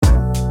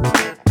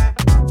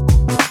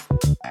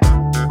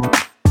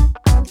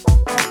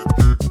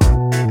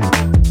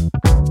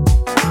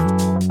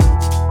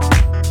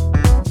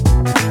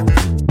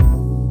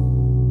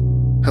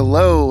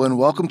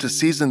welcome to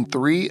Season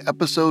 3,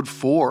 Episode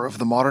 4 of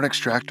The Modern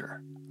Extractor.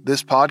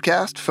 This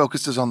podcast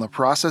focuses on the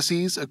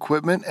processes,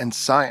 equipment, and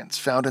science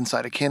found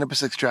inside a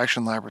cannabis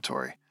extraction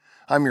laboratory.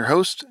 I'm your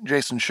host,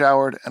 Jason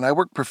Showard, and I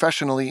work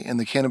professionally in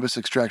the cannabis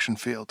extraction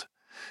field.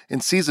 In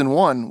Season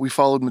 1, we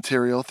followed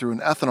material through an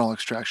ethanol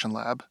extraction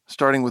lab,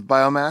 starting with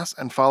biomass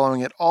and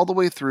following it all the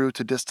way through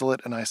to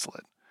distillate and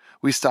isolate.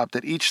 We stopped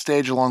at each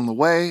stage along the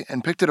way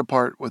and picked it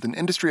apart with an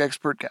industry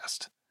expert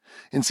guest.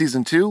 In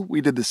Season 2,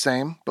 we did the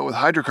same, but with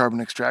hydrocarbon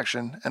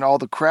extraction and all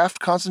the craft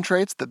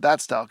concentrates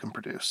that style can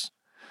produce.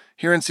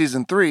 Here in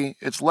Season 3,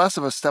 it's less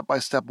of a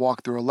step-by-step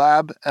walk through a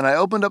lab, and I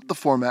opened up the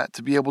format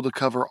to be able to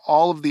cover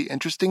all of the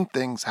interesting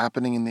things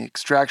happening in the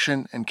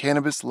extraction and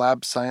cannabis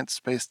lab science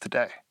space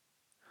today.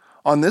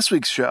 On this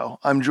week's show,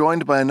 I'm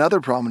joined by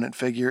another prominent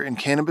figure in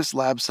cannabis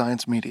lab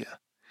science media.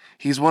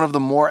 He's one of the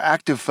more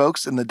active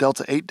folks in the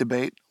Delta 8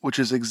 debate, which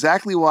is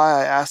exactly why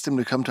I asked him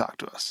to come talk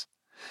to us.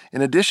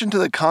 In addition to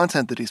the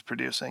content that he's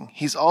producing,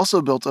 he's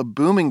also built a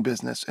booming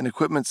business in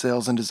equipment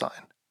sales and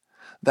design.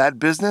 That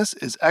business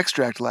is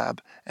Extract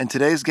Lab, and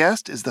today's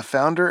guest is the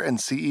founder and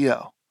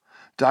CEO.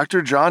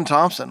 Dr. John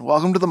Thompson,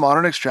 welcome to the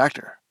Modern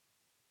Extractor.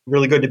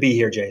 Really good to be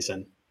here,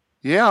 Jason.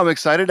 Yeah, I'm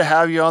excited to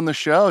have you on the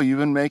show. You've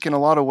been making a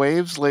lot of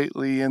waves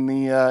lately in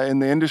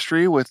the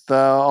industry with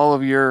all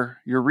of your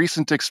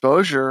recent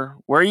exposure.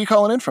 Where are you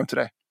calling in from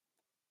today?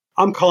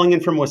 I'm calling in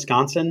from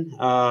Wisconsin.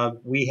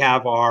 We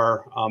have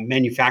our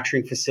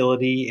manufacturing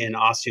facility in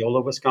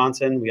Osceola,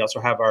 Wisconsin. We also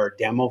have our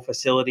demo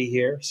facility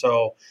here.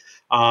 So,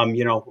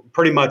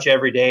 pretty much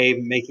every day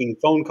making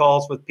phone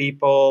calls with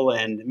people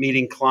and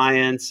meeting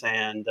clients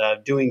and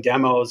doing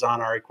demos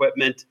on our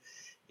equipment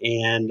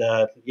and,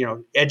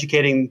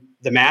 educating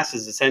the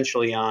masses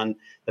essentially on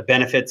the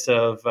benefits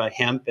of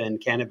hemp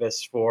and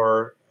cannabis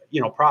for,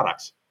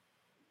 products.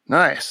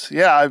 Nice.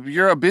 Yeah,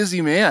 you're a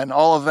busy man.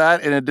 All of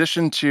that in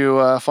addition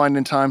to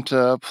finding time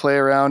to play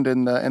around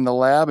in the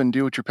lab and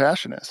do what your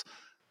passion is.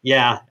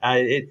 Yeah,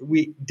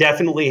 we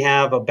definitely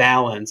have a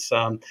balance.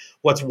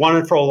 What's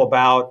wonderful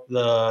about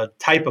the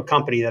type of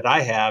company that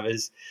I have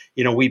is,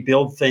 we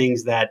build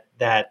things that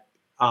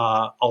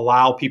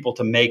allow people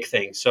to make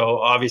things. So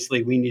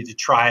obviously we need to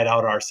try it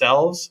out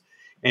ourselves,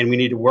 and we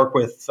need to work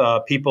with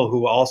people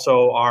who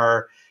also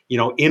are,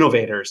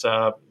 innovators.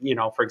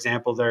 For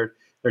example,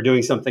 they're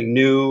doing something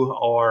new,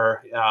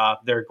 or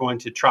they're going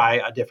to try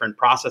a different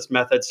process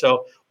method.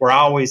 So we're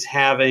always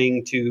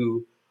having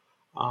to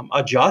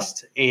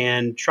adjust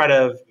and try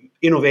to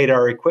innovate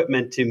our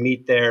equipment to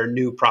meet their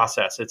new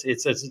process.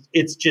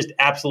 It's just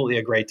absolutely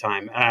a great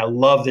time. And I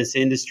love this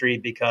industry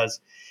because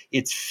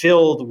it's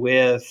filled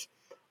with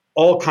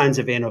all kinds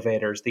of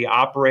innovators. The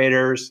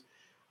operators,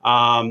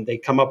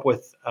 they come up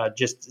with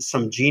just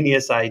some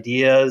genius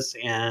ideas,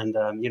 and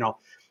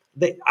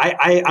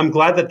I'm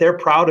glad that they're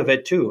proud of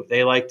it too.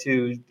 They like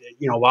to,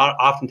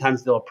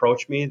 oftentimes they'll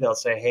approach me. They'll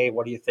say, "Hey,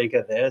 what do you think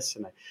of this?"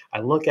 And I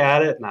look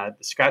at it and I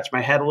scratch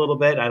my head a little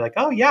bit. I'm like,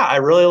 "Oh yeah, I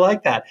really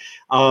like that."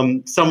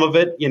 Some of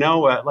it,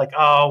 like,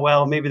 "Oh,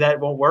 well, maybe that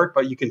won't work,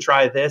 but you can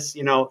try this."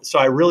 So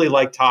I really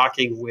like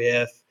talking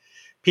with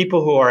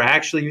people who are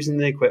actually using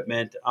the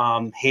equipment,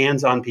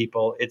 hands-on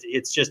people.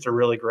 It's just a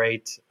really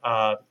great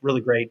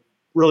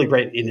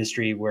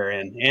industry we're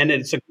in, and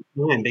it's a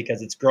good time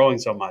because it's growing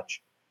so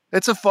much.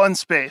 It's a fun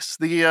space.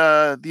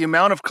 The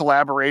amount of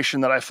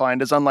collaboration that I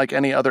find is unlike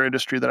any other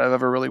industry that I've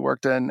ever really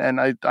worked in, and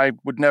I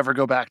would never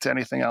go back to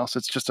anything else.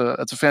 It's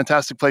a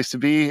fantastic place to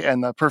be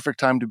and the perfect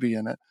time to be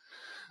in it.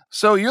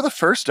 So you're the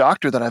first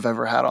doctor that I've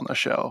ever had on the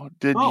show.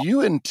 Did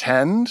you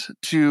intend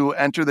to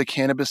enter the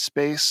cannabis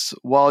space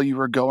while you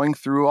were going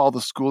through all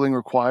the schooling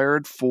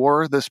required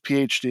for this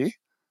PhD?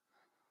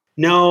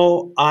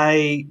 No,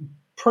 I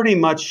pretty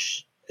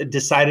much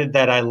decided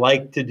that I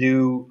like to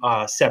do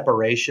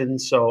separation.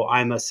 So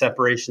I'm a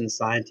separation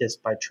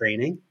scientist by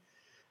training,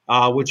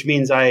 which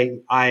means I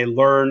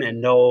learn and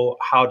know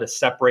how to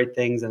separate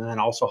things and then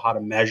also how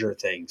to measure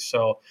things.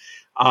 So,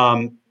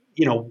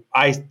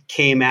 I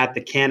came at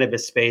the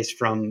cannabis space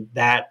from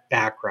that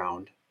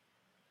background.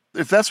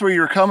 If that's where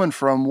you're coming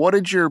from, what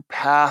did your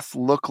path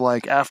look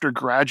like after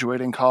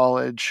graduating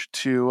college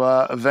to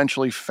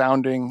eventually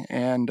founding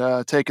and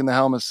taking the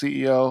helm as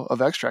CEO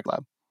of Extract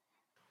Lab?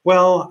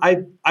 Well,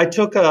 I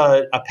took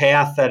a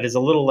path that is a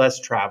little less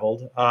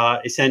traveled.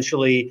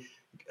 Essentially,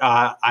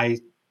 I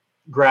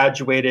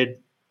graduated,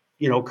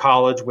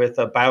 college with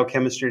a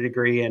biochemistry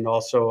degree and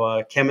also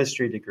a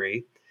chemistry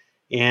degree,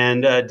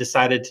 and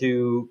decided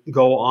to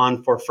go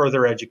on for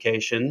further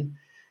education.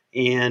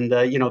 And,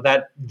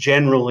 that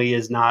generally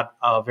is not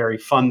a very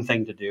fun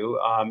thing to do.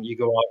 You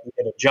go out and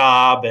get a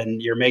job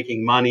and you're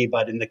making money.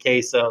 But in the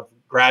case of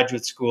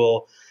graduate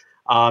school,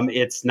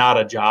 it's not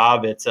a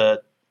job. It's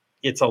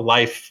a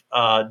life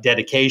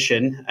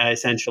dedication,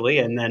 essentially,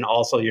 and then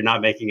also you're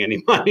not making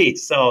any money.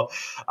 So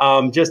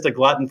just a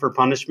glutton for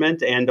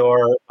punishment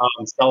or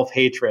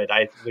self-hatred,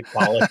 I would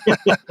call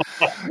it.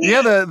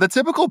 Yeah, the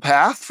typical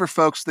path for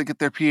folks that get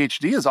their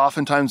PhD is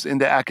oftentimes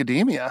into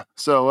academia.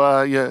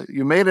 So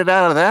you made it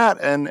out of that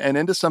and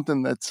into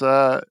something that's,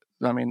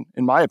 in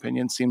my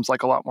opinion, seems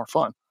like a lot more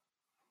fun.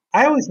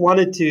 I always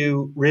wanted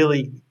to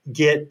really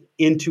get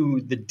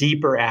into the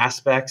deeper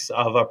aspects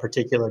of a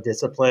particular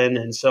discipline.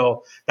 And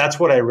so that's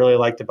what I really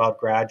liked about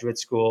graduate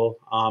school.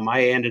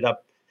 I ended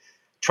up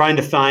trying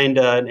to find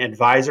an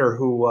advisor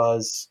who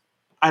was,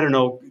 I don't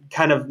know,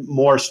 kind of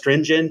more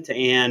stringent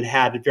and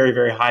had very,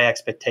 very high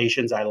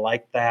expectations. I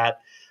liked that.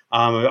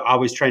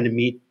 Always trying to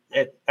meet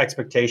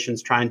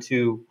expectations, trying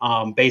to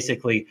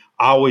basically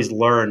always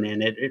learn.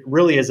 And it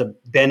really is a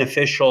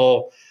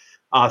beneficial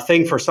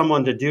thing for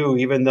someone to do,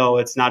 even though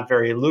it's not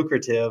very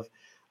lucrative.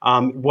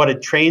 What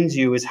it trains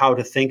you is how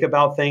to think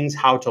about things,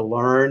 how to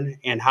learn,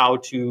 and how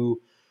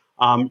to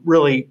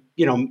really,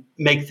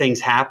 make things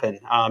happen.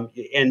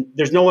 And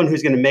there's no one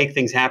who's going to make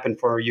things happen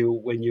for you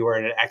when you are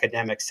in an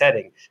academic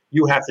setting.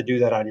 You have to do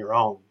that on your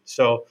own.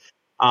 So,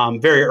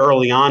 very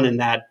early on in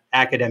that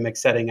academic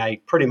setting, I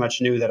pretty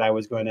much knew that I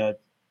was going to,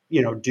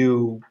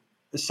 do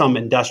some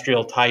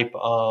industrial type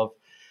of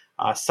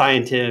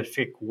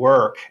scientific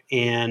work.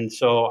 And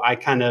so I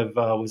kind of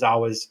was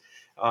always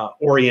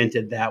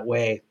oriented that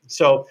way.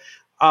 So,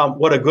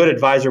 what a good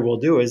advisor will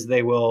do is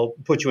they will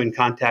put you in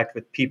contact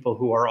with people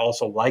who are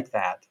also like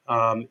that.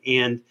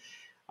 And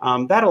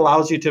that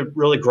allows you to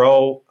really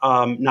grow,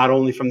 not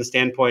only from the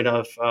standpoint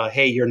of,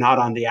 hey, you're not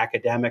on the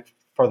academic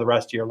for the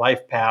rest of your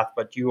life path,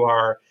 but you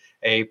are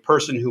a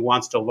person who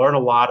wants to learn a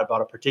lot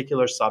about a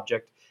particular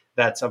subject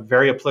that's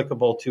very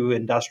applicable to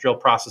industrial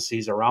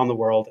processes around the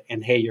world.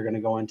 And hey, you're going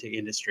to go into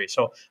industry.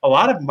 So a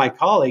lot of my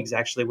colleagues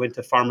actually went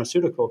to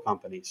pharmaceutical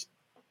companies.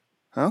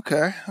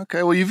 Okay.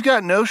 Okay. Well, you've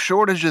got no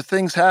shortage of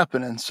things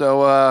happening.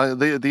 So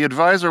the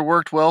advisor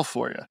worked well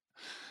for you.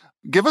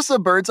 Give us a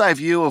bird's eye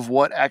view of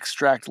what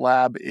Extract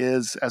Lab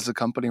is as a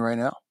company right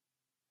now.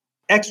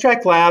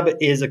 Extract Lab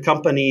is a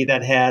company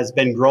that has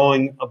been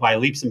growing by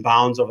leaps and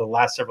bounds over the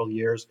last several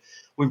years.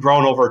 We've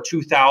grown over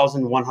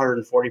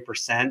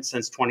 2,140%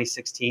 since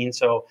 2016.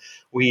 So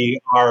we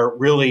are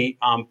really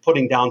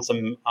putting down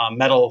some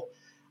metal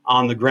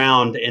on the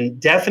ground, and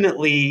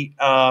definitely,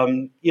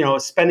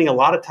 spending a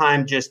lot of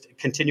time just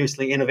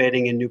continuously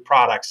innovating in new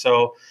products.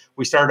 So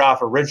we started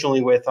off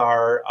originally with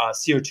our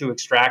CO2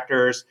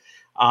 extractors,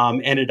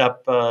 ended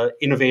up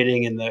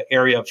innovating in the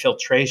area of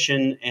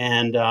filtration,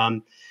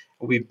 and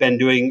we've been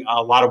doing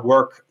a lot of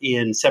work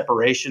in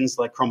separations,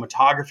 like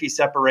chromatography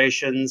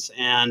separations,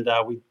 and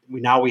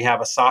we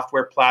have a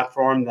software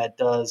platform that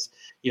does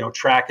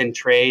track and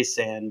trace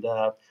and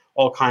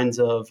all kinds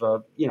of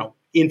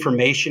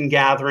information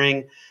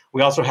gathering.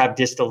 We also have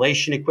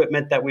distillation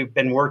equipment that we've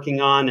been working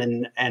on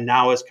and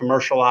now is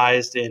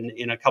commercialized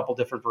in a couple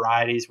different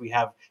varieties. We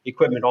have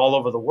equipment all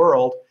over the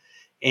world,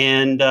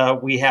 and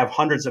we have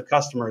hundreds of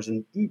customers.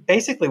 And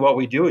basically what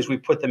we do is we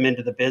put them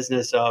into the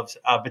business of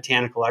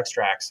botanical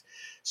extracts.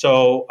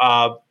 So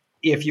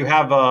if you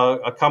have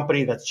a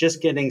company that's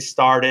just getting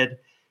started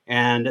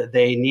and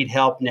they need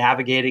help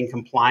navigating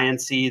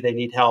compliancy, they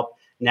need help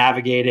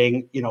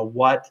navigating,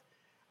 what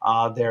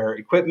their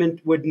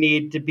equipment would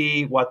need to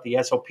be, what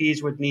the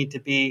SOPs would need to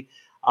be,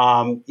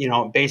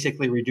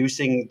 basically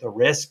reducing the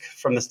risk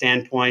from the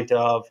standpoint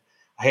of,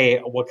 hey,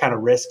 what kind of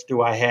risk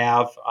do I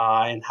have,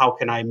 and how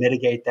can I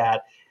mitigate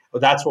that?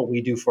 Well, that's what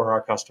we do for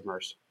our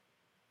customers.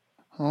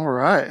 All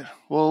right.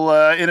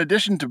 Well, in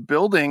addition to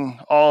building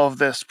all of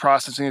this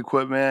processing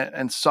equipment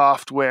and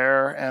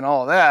software and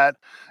all that,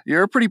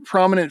 you're a pretty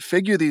prominent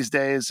figure these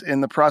days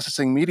in the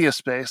processing media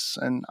space.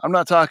 And I'm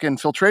not talking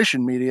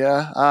filtration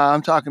media.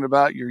 I'm talking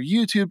about your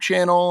YouTube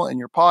channel and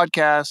your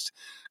podcast,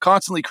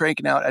 constantly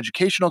cranking out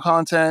educational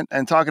content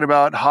and talking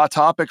about hot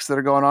topics that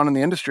are going on in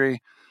the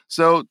industry.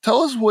 So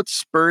tell us what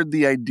spurred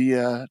the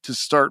idea to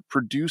start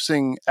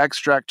producing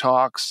Extract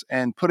Talks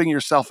and putting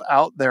yourself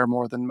out there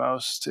more than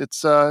most.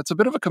 It's a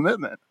bit of a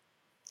commitment.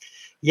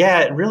 Yeah,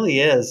 it really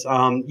is.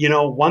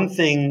 One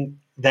thing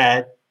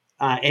that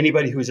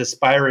anybody who's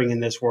aspiring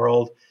in this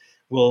world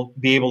will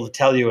be able to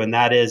tell you, and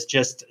that is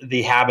just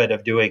the habit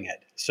of doing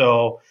it.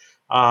 So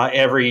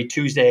every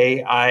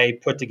Tuesday, I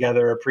put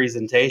together a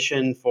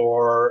presentation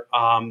for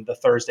the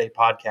Thursday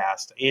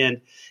podcast,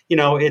 and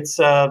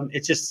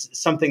it's just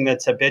something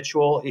that's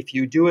habitual. If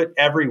you do it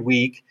every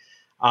week,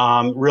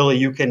 really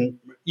you can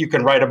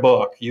write a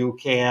book. You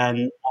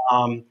can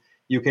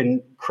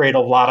create a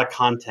lot of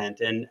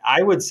content. And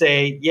I would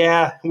say,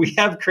 yeah, we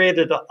have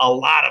created a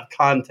lot of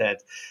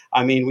content.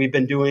 I mean, we've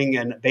been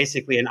doing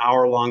basically an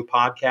hour-long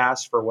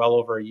podcast for well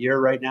over a year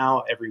right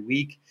now, every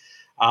week.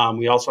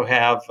 We also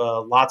have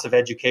lots of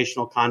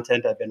educational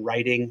content I've been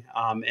writing,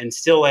 and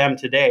still am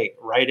today,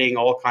 writing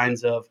all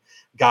kinds of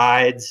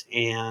guides,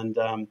 and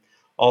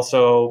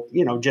also,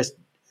 just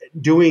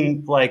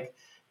doing like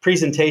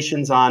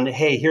presentations on,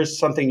 hey, here's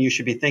something you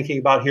should be thinking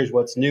about. Here's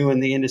what's new in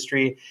the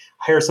industry.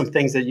 Here are some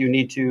things that you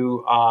need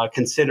to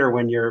consider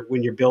when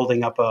you're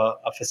building up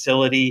a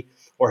facility,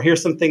 or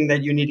here's something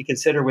that you need to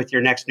consider with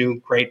your next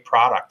new great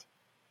product.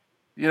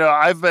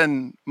 I've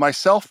been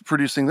myself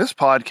producing this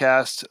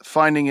podcast,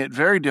 finding it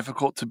very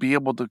difficult to be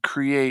able to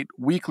create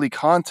weekly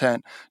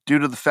content due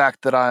to the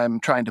fact that I'm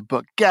trying to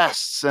book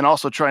guests and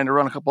also trying to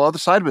run a couple other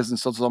side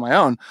businesses on my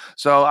own.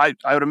 So I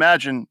would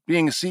imagine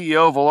being a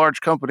CEO of a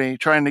large company,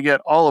 trying to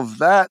get all of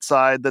that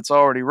side that's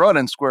already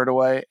running squared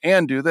away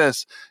and do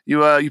this, you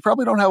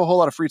probably don't have a whole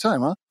lot of free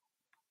time, huh?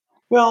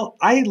 Well,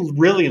 I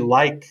really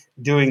like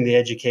doing the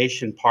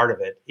education part of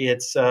it.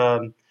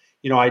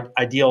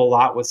 I deal a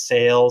lot with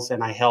sales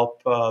and I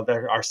help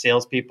our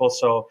salespeople.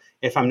 So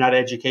if I'm not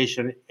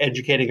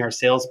educating our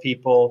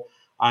salespeople,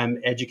 I'm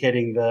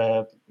educating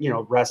the,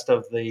 rest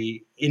of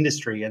the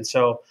industry. And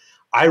so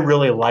I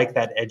really like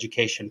that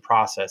education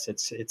process.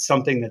 It's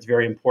something that's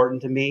very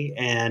important to me.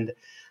 And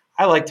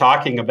I like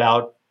talking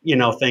about,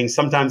 things.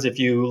 Sometimes if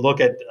you look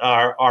at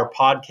our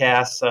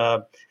podcasts,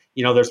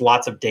 there's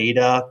lots of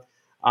data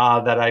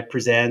that I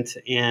present,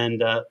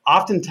 and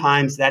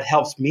oftentimes that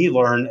helps me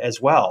learn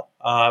as well.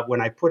 When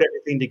I put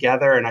everything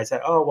together, and I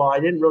said, "Oh, well, I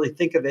didn't really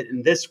think of it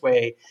in this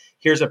way.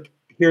 Here's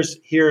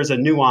a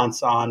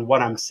nuance on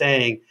what I'm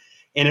saying,"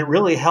 and it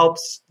really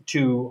helps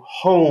to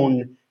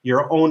hone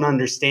your own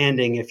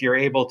understanding if you're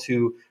able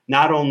to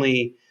not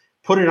only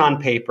put it on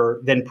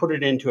paper, then put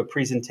it into a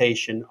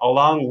presentation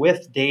along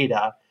with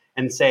data,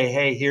 and say,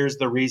 "Hey, here's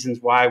the reasons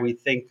why we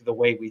think the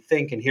way we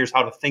think, and here's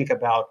how to think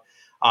about."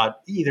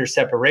 Either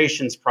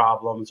separations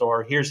problems,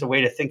 or here's the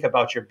way to think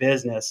about your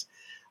business.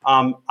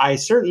 I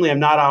certainly am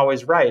not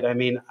always right. I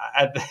mean,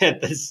 at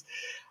this,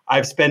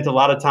 I've spent a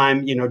lot of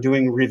time,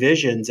 doing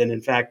revisions, and in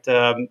fact,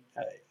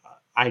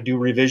 I do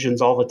revisions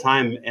all the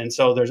time, and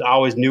so there's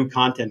always new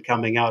content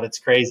coming out. It's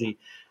crazy.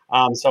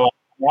 So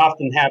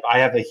I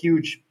have a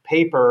huge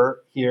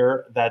paper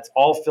here that's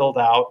all filled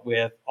out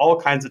with all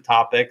kinds of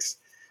topics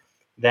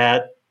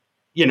that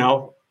you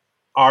know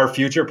our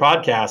future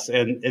podcasts,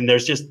 and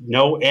there's just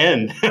no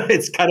end.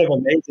 It's kind of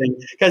amazing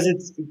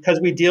because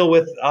we deal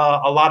with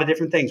a lot of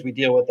different things. We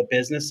deal with the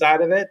business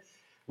side of it,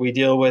 we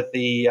deal with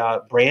the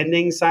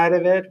branding side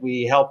of it,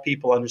 we help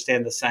people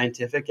understand the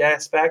scientific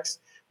aspects,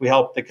 we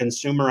help the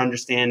consumer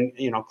understand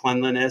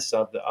cleanliness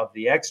of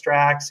the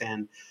extracts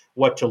and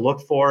what to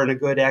look for in a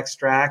good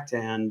extract.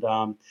 And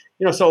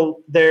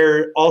so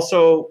they're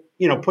also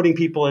putting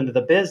people into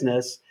the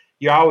business.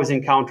 You're always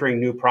encountering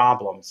new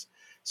problems.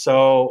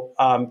 So,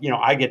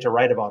 I get to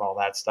write about all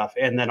that stuff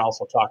and then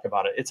also talk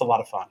about it. It's a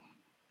lot of fun.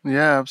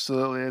 Yeah,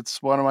 absolutely.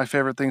 It's one of my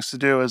favorite things to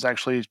do is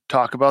actually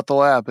talk about the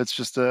lab. It's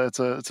just it's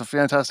a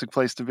fantastic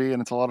place to be,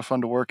 and it's a lot of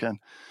fun to work in.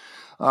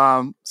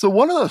 So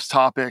one of those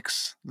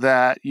topics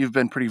that you've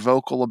been pretty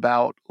vocal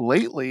about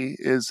lately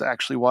is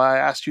actually why I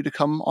asked you to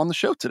come on the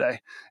show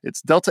today.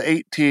 It's Delta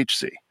 8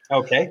 THC.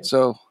 Okay.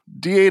 So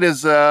D8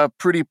 is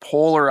pretty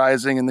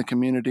polarizing in the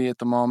community at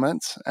the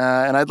moment,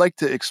 and I'd like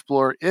to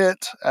explore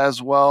it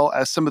as well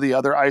as some of the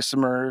other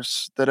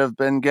isomers that have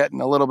been getting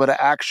a little bit of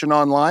action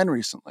online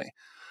recently.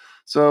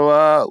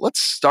 So let's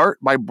start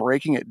by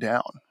breaking it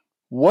down.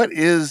 What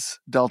is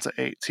Delta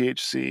 8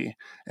 THC,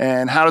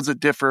 and how does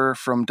it differ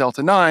from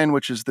Delta 9,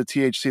 which is the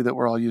THC that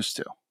we're all used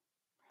to?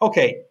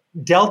 Okay.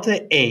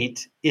 Delta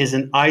 8 is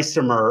an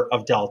isomer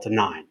of Delta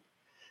 9.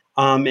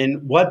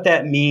 And what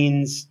that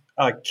means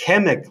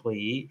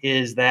chemically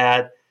is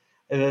that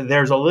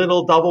there's a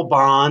little double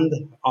bond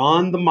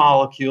on the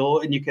molecule,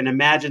 and you can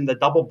imagine the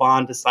double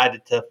bond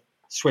decided to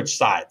switch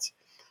sides.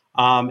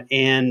 So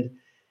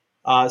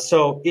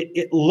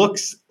it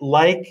looks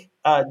like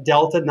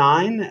Delta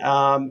 9,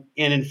 and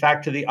in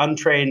fact, to the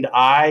untrained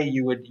eye,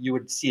 you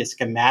would see a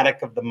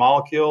schematic of the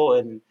molecule,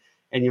 and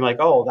you're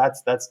like, oh,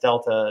 that's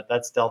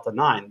Delta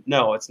 9.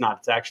 No, it's not.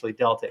 It's actually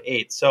Delta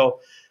 8. So,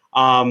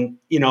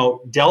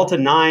 Delta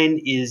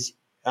 9 is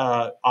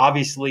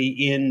obviously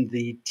in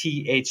the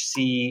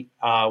THC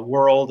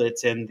world.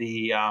 It's in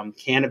the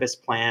cannabis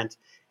plant,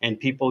 and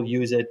people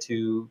use it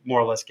to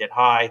more or less get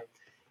high.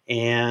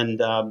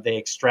 And they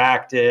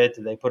extract it.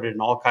 They put it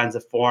in all kinds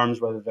of forms,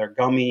 whether they're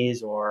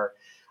gummies or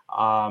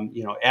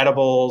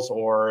edibles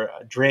or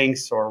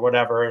drinks or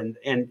whatever.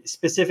 And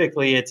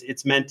specifically,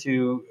 it's meant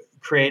to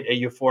create a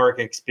euphoric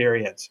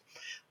experience.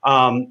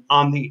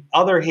 On the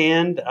other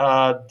hand,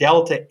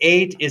 Delta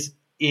 8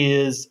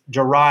 is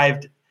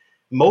derived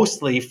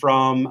mostly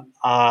from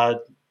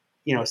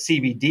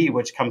CBD,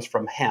 which comes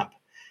from hemp,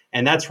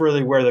 and that's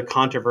really where the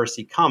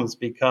controversy comes,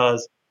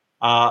 because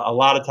a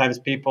lot of times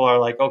people are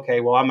like,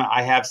 okay, well,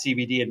 I have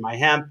CBD in my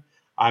hemp.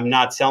 I'm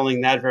not selling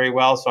that very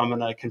well, so I'm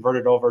going to convert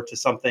it over to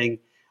something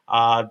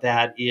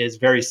that is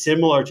very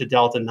similar to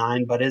Delta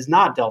 9, but is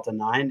not Delta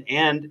 9,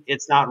 and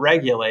it's not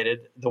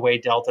regulated the way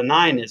Delta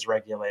 9 is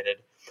regulated.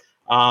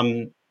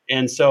 And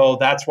so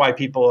that's why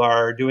people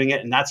are doing it,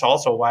 and that's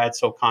also why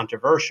it's so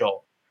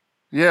controversial.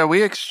 Yeah,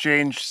 we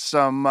exchanged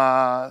some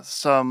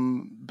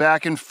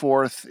back and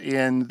forth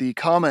in the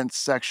comments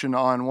section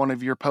on one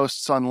of your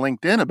posts on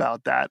LinkedIn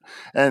about that.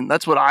 And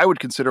that's what I would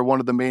consider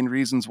one of the main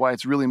reasons why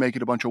it's really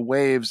making a bunch of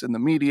waves in the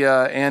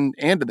media and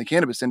in the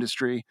cannabis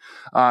industry,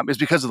 is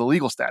because of the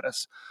legal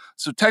status.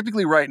 So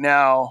technically right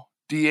now,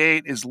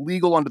 D8 is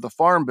legal under the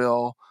Farm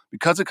Bill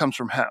because it comes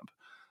from hemp.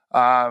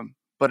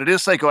 but it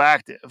is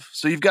psychoactive.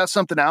 So you've got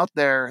something out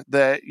there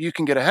that you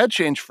can get a head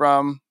change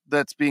from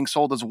that's being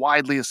sold as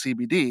widely as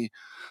CBD.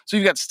 So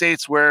you've got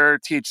states where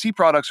THC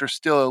products are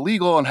still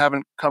illegal and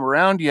haven't come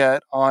around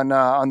yet on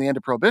the end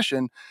of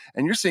prohibition,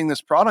 and you're seeing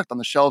this product on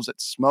the shelves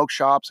at smoke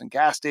shops and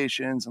gas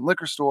stations and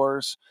liquor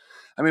stores.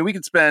 I mean, we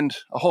could spend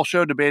a whole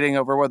show debating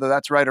over whether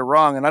that's right or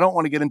wrong, and I don't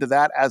want to get into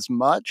that as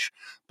much.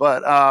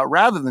 But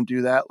rather than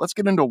do that, let's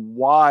get into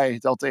why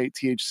Delta 8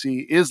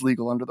 THC is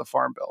legal under the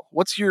Farm Bill.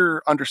 What's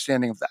your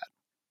understanding of that?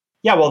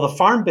 Yeah, well, the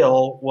Farm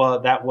Bill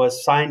that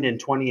was signed in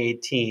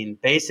 2018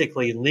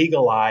 basically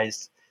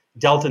legalized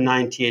Delta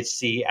 9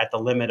 THC at the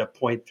limit of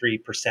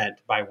 0.3%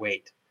 by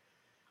weight.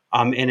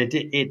 And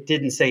it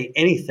didn't say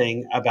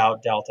anything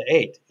about Delta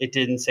 8. It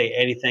didn't say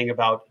anything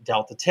about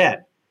Delta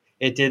 10.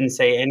 It didn't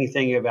say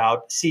anything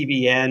about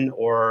CBN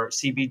or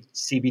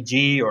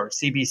CBG or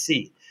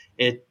CBC.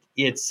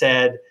 It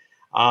said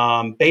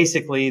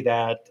basically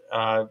that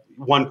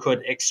one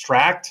could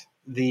extract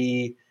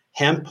the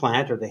hemp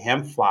plant or the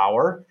hemp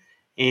flower,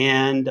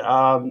 and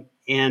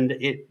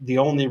the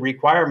only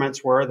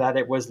requirements were that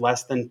it was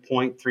less than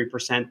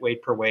 0.3%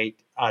 weight per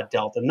weight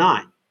Delta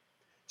 9.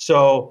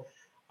 So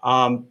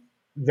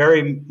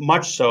very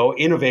much so,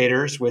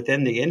 innovators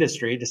within the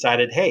industry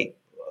decided, hey,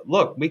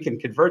 look, we can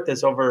convert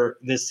this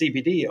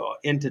CBD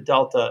into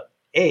Delta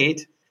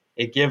 8.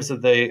 It gives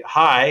the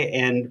high,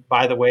 and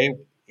by the way,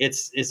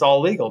 it's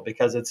all legal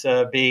because it's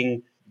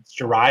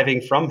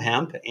deriving from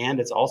hemp, and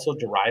it's also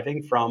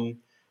deriving from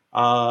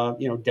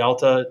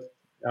Delta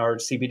or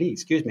CBD,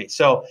 excuse me.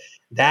 So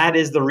that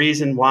is the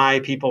reason why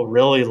people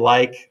really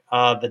like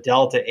the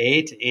Delta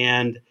 8,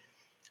 and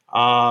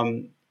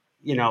why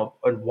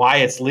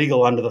it's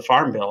legal under the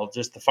Farm Bill.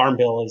 Just the Farm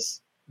Bill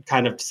is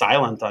kind of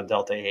silent on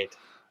Delta 8.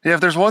 Yeah,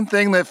 if there's one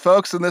thing that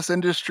folks in this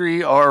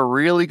industry are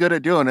really good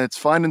at doing, it's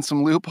finding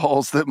some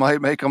loopholes that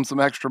might make them some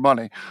extra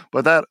money.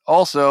 But that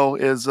also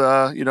is,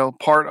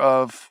 part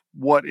of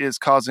what is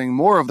causing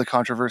more of the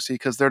controversy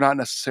because they're not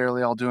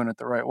necessarily all doing it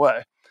the right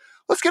way.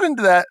 Let's get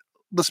into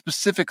the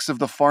specifics of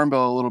the Farm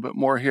Bill a little bit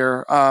more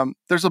here.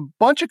 There's a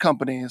bunch of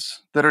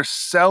companies that are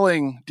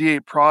selling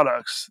D8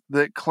 products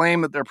that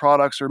claim that their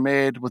products are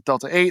made with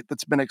Delta 8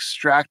 that's been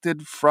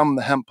extracted from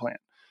the hemp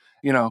plant,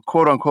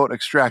 quote unquote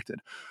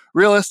extracted.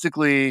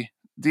 Realistically,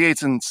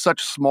 D8's in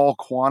such small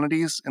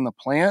quantities in the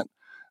plant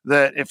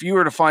that if you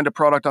were to find a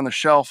product on the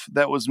shelf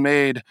that was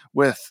made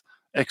with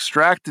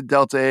extracted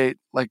Delta 8,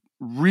 like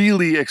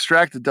really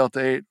extracted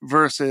Delta 8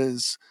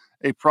 versus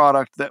a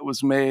product that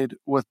was made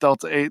with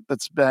Delta 8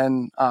 that's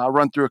been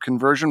run through a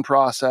conversion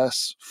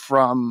process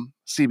from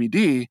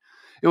CBD,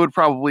 it would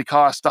probably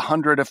cost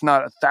 100, if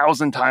not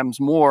 1,000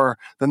 times more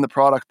than the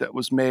product that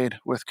was made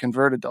with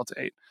converted Delta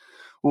 8.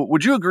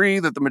 Would you agree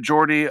that the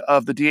majority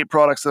of the D8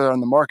 products that are on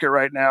the market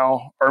right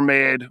now are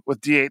made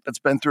with D8 that's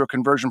been through a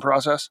conversion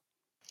process?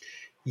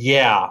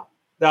 Yeah,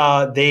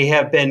 they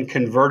have been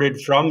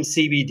converted from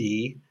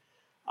CBD,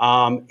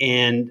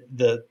 and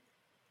the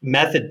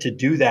method to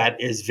do that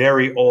is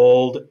very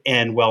old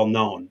and well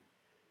known.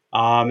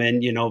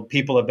 And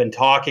people have been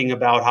talking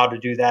about how to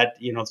do that.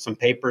 Some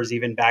papers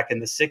even back in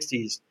the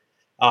 60s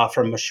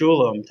from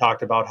Meshulam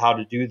talked about how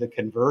to do the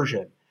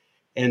conversion.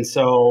 And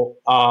so,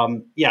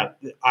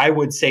 I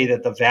would say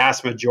that the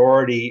vast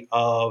majority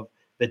of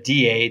the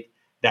D8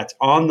 that's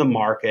on the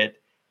market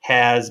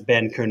has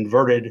been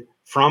converted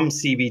from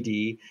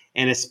CBD,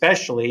 and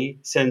especially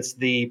since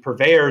the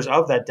purveyors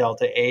of that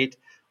Delta 8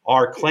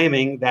 are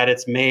claiming that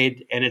it's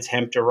made and it's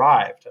hemp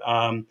derived.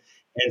 And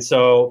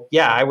so,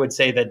 I would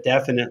say that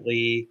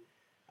definitely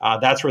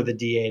that's where the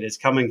D8 is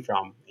coming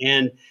from.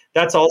 And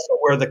that's also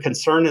where the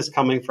concern is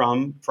coming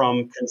from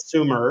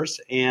consumers,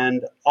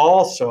 and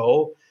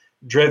also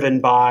driven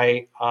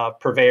by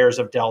purveyors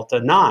of Delta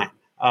 9.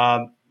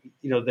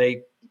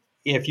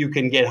 If you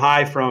can get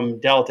high from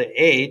Delta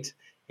 8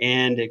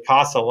 and it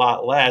costs a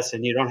lot less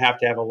and you don't have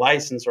to have a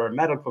license or a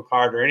medical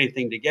card or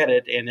anything to get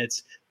it, and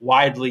it's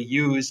widely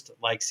used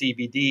like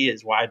CBD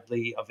is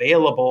widely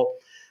available,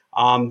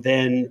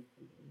 then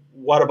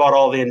what about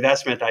all the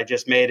investment I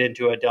just made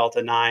into a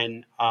Delta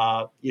 9,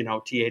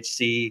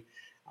 THC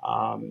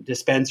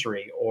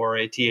dispensary or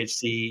a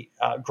THC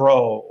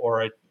grow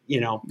or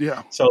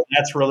Yeah. So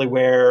that's really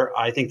where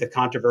I think the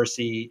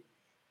controversy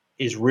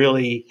is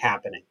really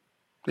happening.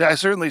 Yeah, I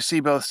certainly see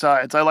both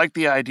sides. I like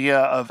the idea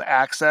of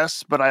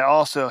access, but I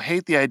also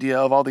hate the idea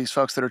of all these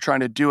folks that are trying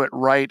to do it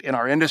right in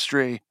our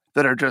industry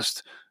that are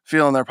just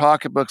feeling their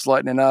pocketbooks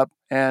lightening up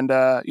and,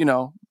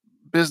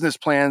 business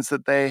plans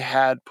that they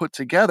had put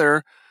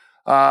together,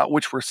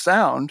 which were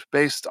sound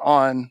based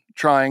on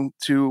trying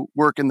to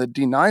work in the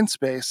D9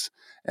 space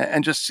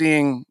and just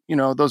seeing,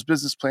 those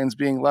business plans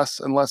being less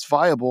and less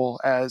viable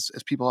as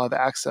people have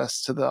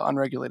access to the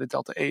unregulated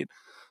Delta 8.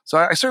 So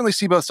I certainly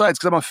see both sides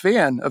because I'm a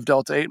fan of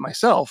Delta 8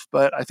 myself,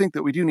 but I think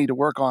that we do need to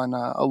work on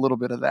a little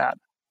bit of that.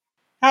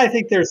 I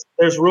think there's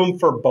room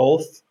for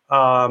both,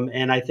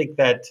 and I think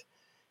that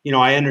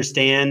I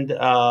understand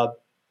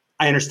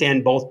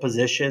both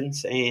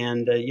positions,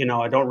 and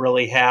I don't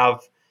really have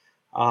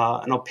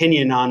an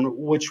opinion on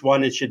which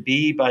one it should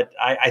be, but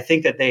I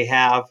think that they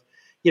have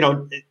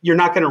you're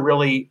not going to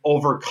really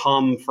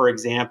overcome, for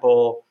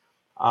example,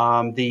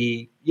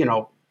 the,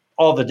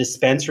 all the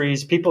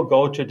dispensaries. People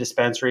go to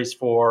dispensaries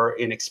for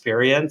an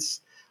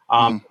experience.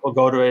 People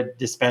go to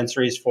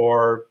dispensaries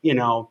for,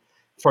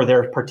 for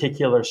their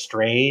particular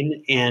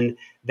strain. And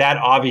that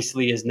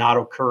obviously is not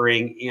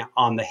occurring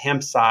on the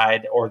hemp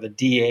side or the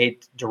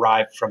D8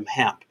 derived from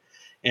hemp.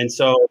 And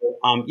so,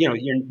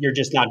 you're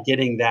just not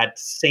getting that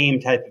same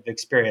type of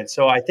experience.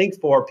 So I think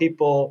for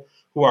people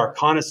who are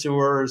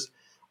connoisseurs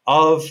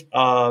of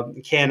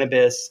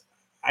cannabis,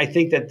 I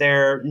think that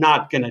they're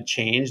not going to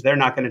change. They're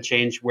not going to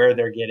change where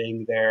they're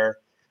getting their,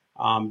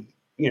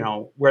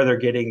 where they're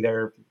getting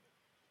their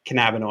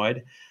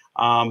cannabinoid.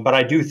 But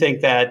I do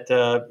think that,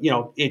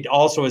 it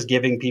also is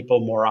giving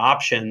people more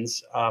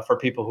options for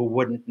people who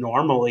wouldn't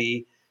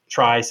normally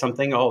try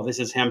something. Oh, this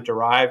is hemp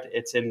derived.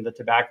 It's in the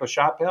tobacco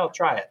shop. Yeah, I'll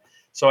try it.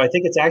 So I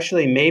think it's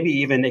actually maybe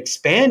even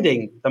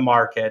expanding the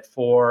market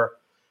for,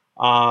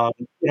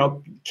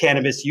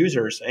 cannabis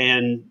users.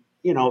 And,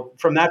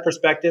 from that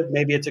perspective,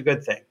 maybe it's a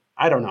good thing.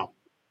 I don't know.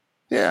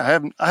 Yeah,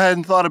 I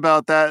hadn't thought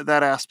about that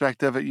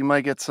aspect of it. You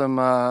might get some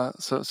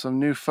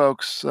new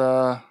folks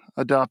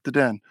adopted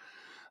in.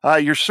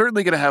 You're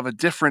certainly going to have a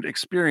different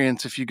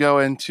experience if you go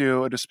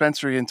into a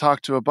dispensary and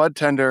talk to a bud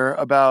tender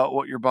about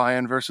what you're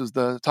buying versus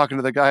talking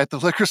to the guy at the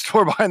liquor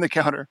store behind the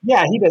counter.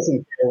 Yeah, he doesn't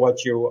care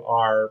what you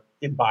are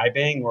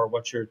imbibing or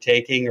what you're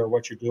taking or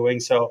what you're doing.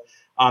 So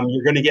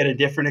you're going to get a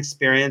different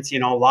experience. A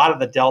lot of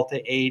the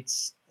Delta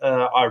 8s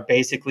are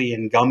basically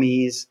in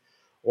gummies,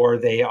 or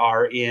they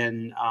are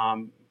in,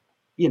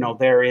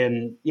 they're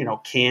in,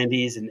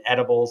 candies and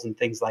edibles and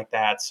things like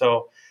that.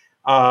 So,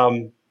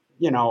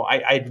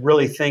 I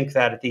really think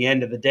that at the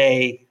end of the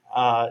day,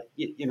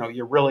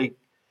 you're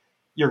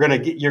going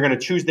to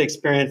choose the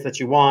experience that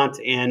you want.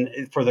 And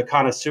for the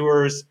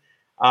connoisseurs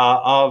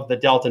of the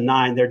Delta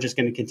 9, they're just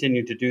going to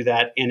continue to do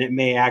that. And it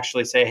may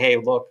actually say, hey,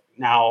 look,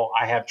 now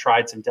I have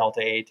tried some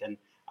Delta 8, and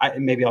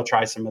maybe I'll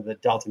try some of the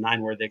Delta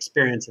 9 where the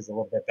experience is a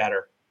little bit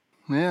better.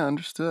 Yeah,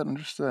 understood.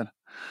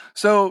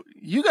 So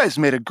you guys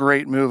made a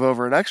great move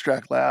over at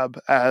Extract Lab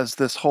as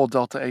this whole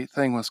Delta 8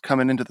 thing was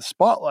coming into the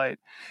spotlight,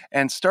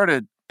 and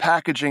started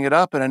packaging it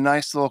up in a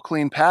nice little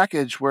clean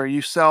package where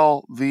you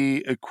sell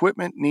the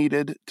equipment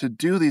needed to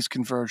do these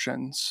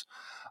conversions,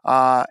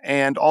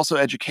 and also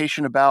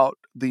education about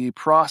the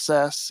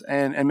process,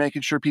 and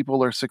making sure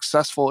people are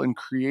successful in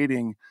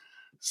creating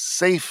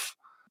safe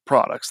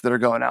products that are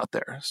going out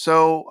there.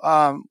 So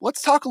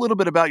let's talk a little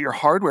bit about your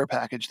hardware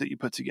package that you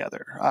put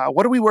together.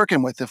 What are we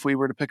working with if we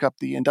were to pick up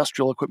the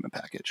industrial equipment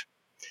package?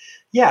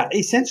 Yeah,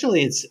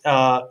 essentially, it's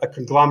a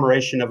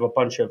conglomeration of a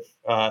bunch of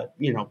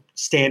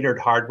standard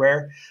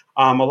hardware.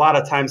 A lot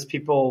of times,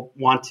 people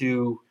want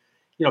to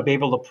be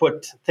able to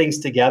put things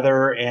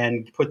together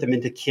and put them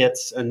into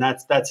kits, and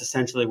that's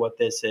essentially what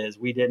this is.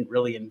 We didn't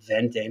really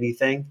invent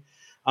anything.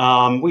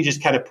 We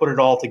just kind of put it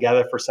all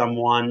together for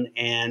someone,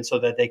 and so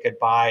that they could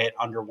buy it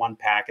under one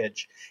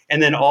package,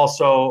 and then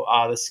also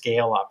the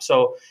scale up.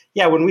 So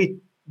yeah, when we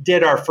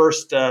did our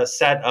first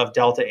set of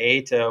Delta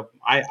 8,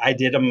 I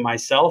did them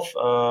myself.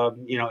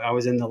 I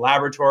was in the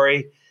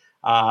laboratory.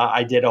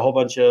 I did a whole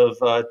bunch of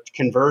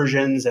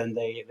conversions, and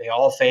they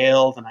all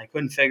failed, and I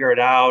couldn't figure it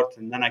out.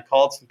 And then I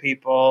called some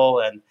people,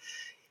 and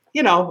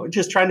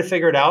just trying to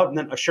figure it out. And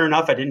then, sure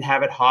enough, I didn't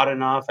have it hot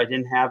enough. I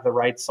didn't have the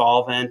right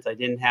solvent. I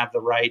didn't have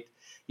the right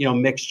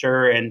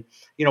mixture. And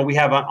we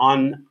have an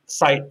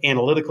on-site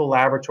analytical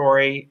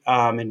laboratory,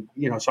 and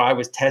so I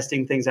was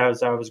testing things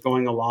as I was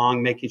going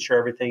along, making sure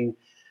everything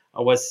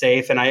was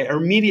safe. And I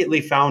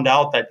immediately found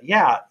out that,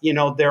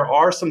 there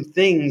are some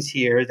things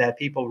here that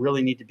people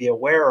really need to be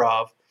aware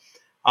of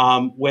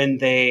when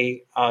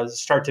they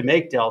start to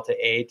make Delta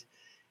 8.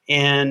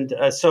 And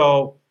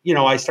so,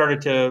 I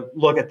started to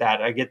look at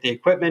that. I get the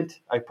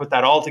equipment, I put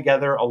that all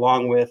together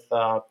along with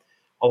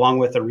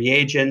the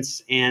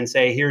reagents, and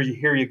say, here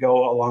you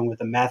go, along with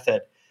the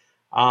method.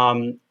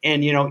 And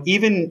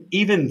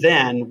even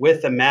then,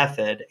 with the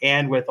method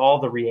and with all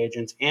the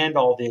reagents and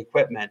all the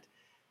equipment,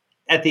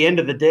 at the end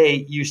of the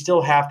day, you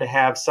still have to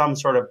have some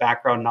sort of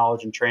background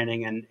knowledge and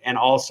training, and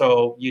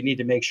also you need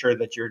to make sure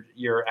that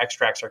your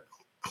extracts are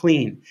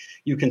clean.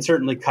 You can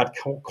certainly cut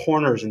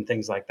corners and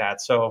things like that.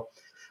 So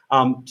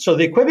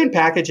the equipment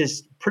package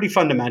is pretty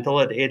fundamental.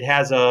 It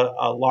has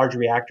a large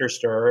reactor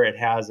stirrer. It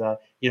has a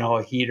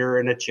heater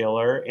and a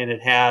chiller, and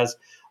it has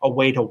a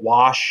way to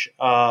wash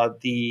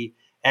the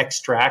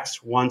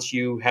extracts once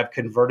you have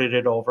converted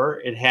it over.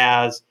 It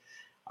has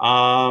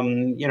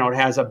it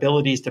has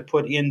abilities to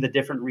put in the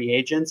different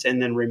reagents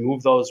and then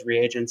remove those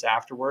reagents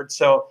afterwards.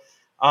 So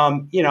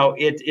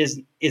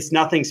it's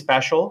nothing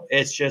special.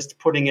 It's just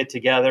putting it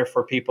together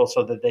for people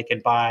so that they can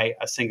buy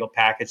a single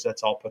package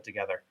that's all put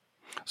together.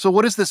 So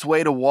what is this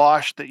way to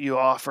wash that you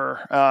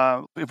offer?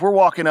 If we're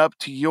walking up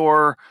to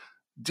your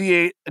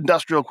D8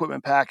 industrial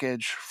equipment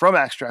package from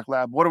Extract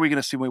Lab, what are we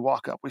going to see when we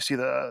walk up? We see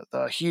the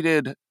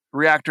heated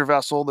reactor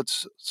vessel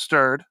that's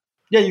stirred.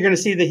 Yeah, you're going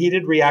to see the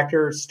heated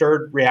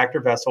stirred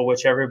reactor vessel,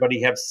 which everybody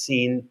has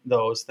seen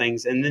those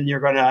things. And then you're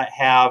going to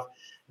have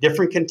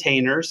different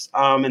containers,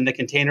 and the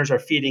containers are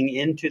feeding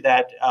into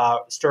that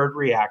stirred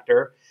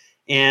reactor.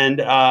 And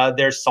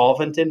there's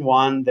solvent in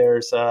one,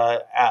 there's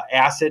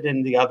acid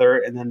in the other,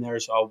 and then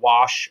there's a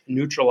wash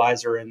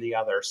neutralizer in the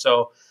other.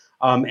 So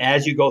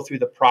as you go through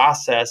the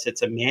process,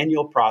 it's a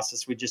manual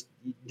process. We just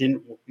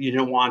you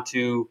didn't want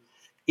to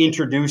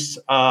introduce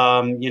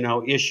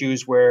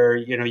issues where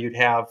you'd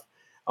have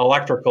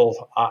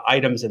electrical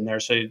items in there.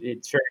 So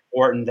it's very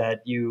important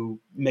that you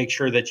make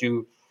sure that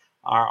you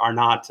are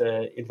not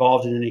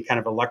involved in any kind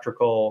of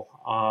electrical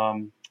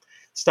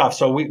stuff.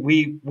 So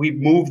we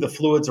move the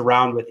fluids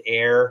around with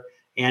air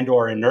and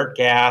or inert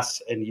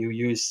gas, and you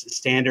use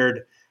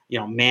standard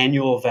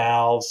manual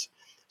valves.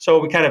 So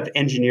we kind of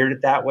engineered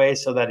it that way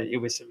so that it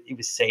was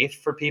safe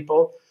for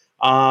people.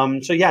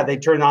 So yeah, they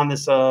turn on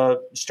this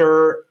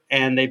stir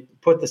and they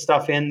put the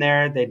stuff in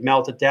there. They'd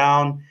melt it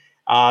down.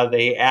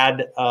 They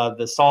add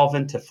the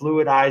solvent to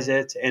fluidize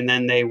it, and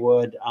then they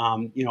would,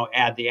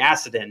 add the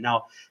acid in.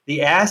 Now,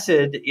 the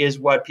acid is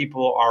what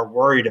people are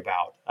worried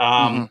about.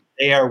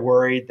 They are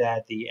worried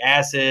that the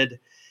acid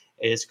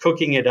is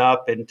cooking it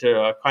up into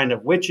a kind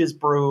of witch's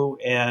brew,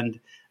 and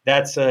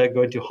that's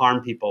going to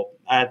harm people.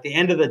 At the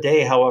end of the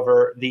day,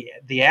 however,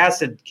 the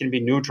acid can be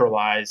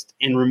neutralized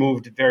and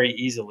removed very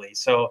easily.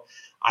 So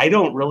I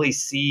don't really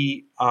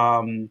see,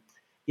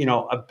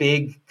 a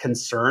big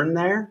concern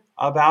there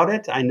about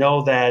it. I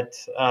know that,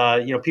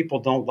 people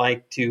don't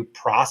like to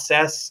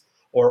process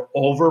or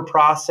over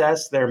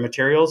process their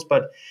materials.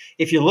 But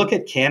if you look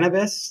at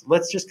cannabis,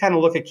 let's just kind of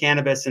look at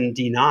cannabis in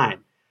D9.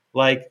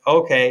 Like,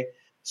 okay,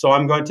 so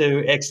I'm going to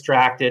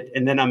extract it,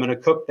 and then I'm going to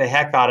cook the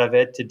heck out of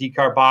it to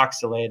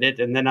decarboxylate it,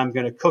 and then I'm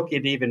going to cook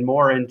it even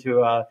more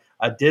into a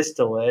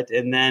distillate,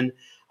 and then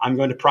I'm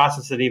going to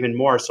process it even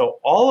more. So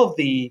all of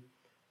the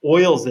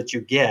oils that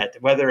you get,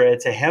 whether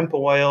it's a hemp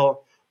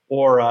oil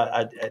or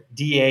a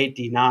D8,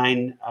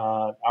 D9,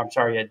 a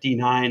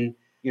D9,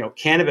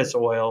 cannabis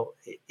oil,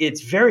 it's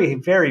very,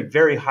 very,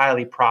 very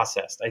highly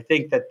processed. I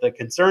think that the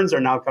concerns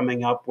are now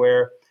coming up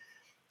where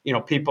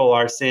people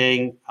are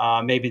seeing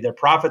maybe their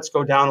profits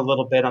go down a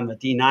little bit on the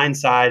D9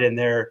 side, and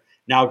they're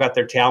now got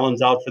their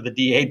talons out for the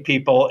D8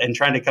 people and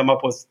trying to come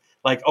up with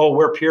like, oh,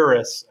 we're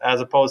purists,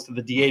 as opposed to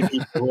the D8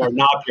 people who are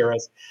not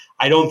purists.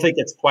 I don't think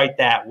it's quite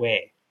that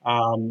way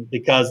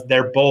because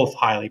they're both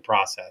highly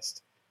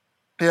processed.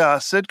 Yeah,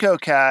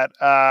 Sidco Cat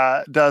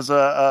does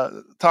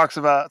talks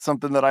about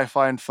something that I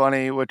find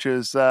funny, which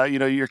is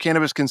your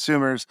cannabis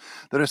consumers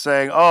that are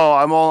saying, "Oh,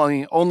 I'm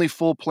only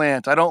full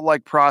plant. I don't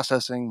like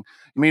processing."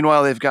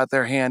 Meanwhile, they've got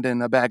their hand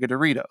in a bag of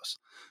Doritos.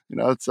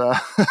 It's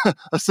a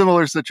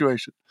similar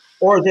situation.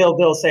 Or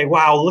they'll say,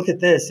 "Wow, look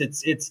at this!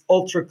 It's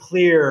ultra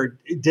clear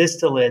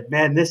distillate.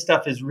 Man, this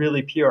stuff is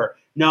really pure."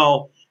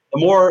 No, the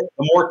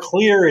more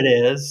clear it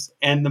is,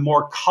 and the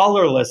more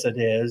colorless it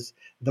is,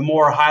 the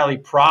more highly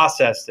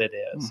processed it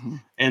is. Mm-hmm.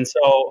 And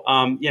so,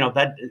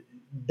 that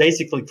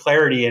basically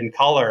clarity and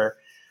color,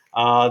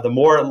 the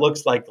more it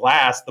looks like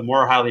glass, the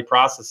more highly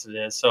processed it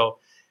is. So,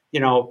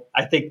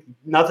 I think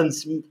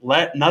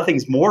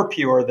nothing's more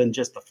pure than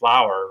just the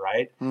flower,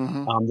 right?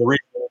 Mm-hmm. The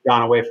reason we've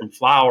gone away from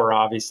flower,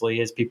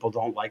 obviously, is people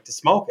don't like to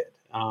smoke it.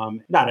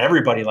 Not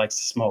everybody likes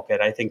to smoke it.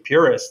 I think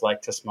purists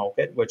like to smoke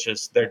it,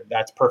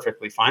 that's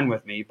perfectly fine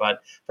with me.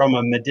 But from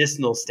a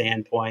medicinal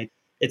standpoint,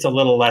 it's a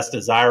little less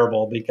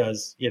desirable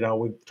because,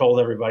 we've told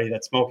everybody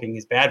that smoking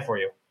is bad for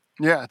you.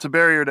 Yeah, it's a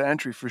barrier to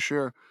entry for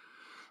sure.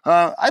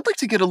 I'd like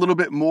to get a little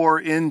bit more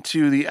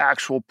into the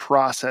actual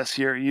process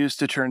here used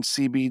to turn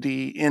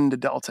CBD into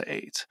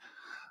Delta-8.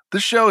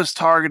 This show is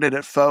targeted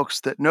at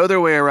folks that know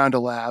their way around a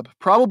lab,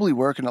 probably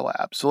work in a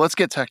lab, so let's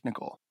get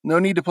technical. No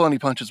need to pull any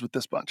punches with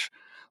this bunch.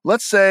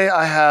 Let's say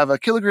I have a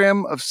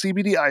kilogram of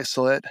CBD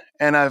isolate,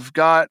 and I've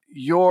got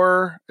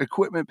your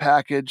equipment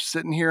package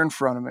sitting here in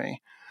front of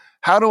me.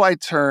 How do I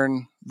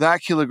turn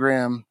that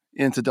kilogram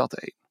into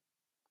Delta-8?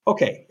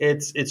 Okay,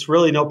 it's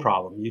really no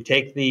problem. You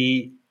take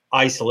the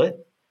isolate,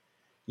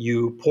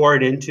 you pour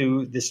it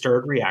into the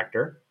stirred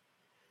reactor,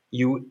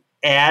 you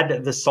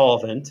add the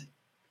solvent,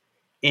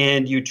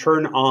 and you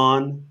turn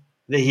on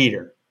the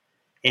heater,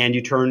 and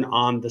you turn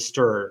on the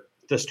stir.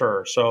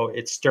 So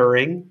it's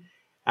stirring,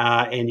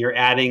 and you're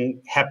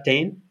adding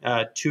heptane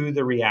to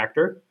the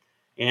reactor,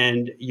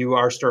 and you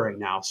are stirring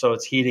now. So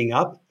it's heating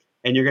up,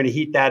 and you're going to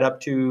heat that up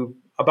to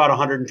about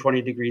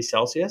 120 degrees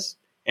Celsius,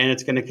 and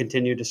it's going to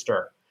continue to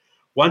stir.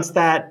 Once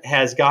that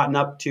has gotten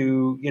up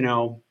to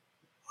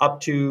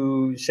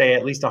say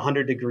at least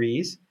 100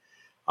 degrees,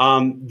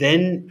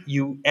 then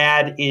you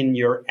add in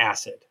your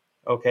acid.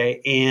 Okay,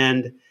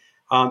 and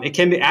it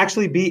can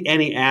actually be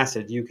any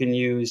acid. You can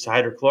use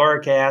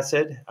hydrochloric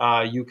acid.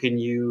 You can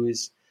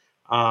use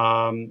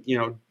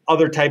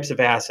other types of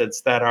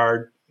acids that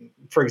are,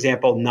 for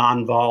example,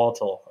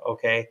 non-volatile.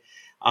 Okay.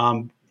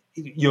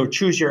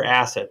 Choose your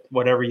acid,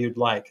 whatever you'd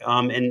like.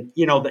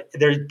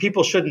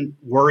 People shouldn't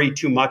worry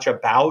too much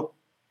about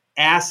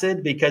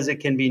acid because it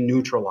can be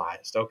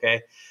neutralized.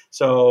 Okay.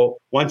 So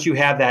once you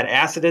have that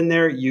acid in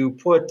there, you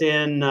put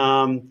in,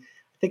 I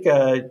think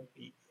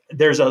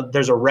there's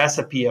a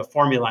recipe, a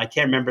formula. I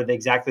can't remember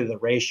exactly the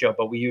ratio,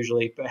 but we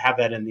usually have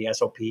that in the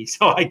SOP.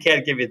 So I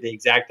can't give you the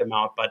exact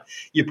amount, but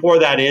you pour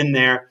that in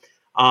there.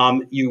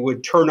 You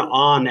would turn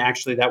on,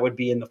 actually, that would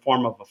be in the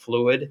form of a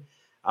fluid.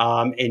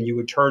 And you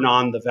would turn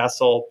on the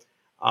vessel,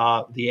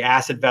 the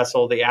acid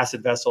vessel. The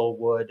acid vessel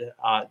would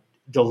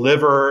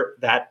deliver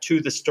that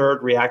to the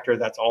stirred reactor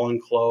that's all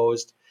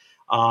enclosed.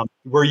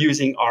 We're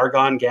using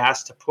argon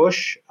gas to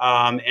push.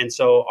 And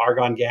so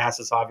argon gas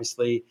is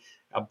obviously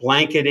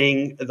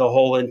blanketing the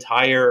whole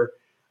entire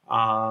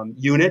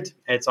unit.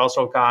 It's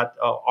also got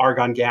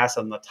argon gas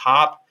on the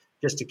top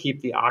just to keep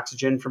the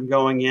oxygen from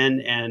going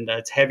in, and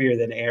it's heavier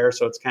than air,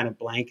 so it's kind of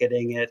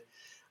blanketing it,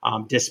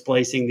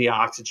 displacing the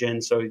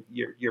oxygen. So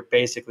you're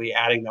basically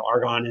adding the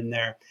argon in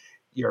there,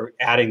 you're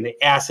adding the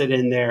acid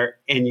in there,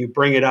 and you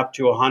bring it up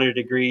to 100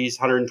 degrees,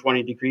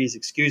 120 degrees,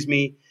 excuse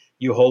me.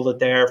 You hold it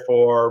there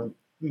for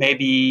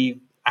maybe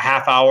a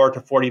half hour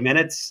to 40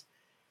 minutes,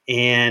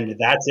 and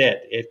that's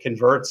it. It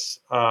converts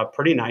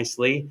pretty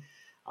nicely.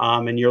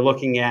 And you're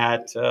looking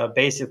at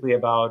basically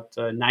about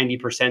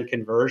 90%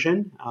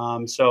 conversion.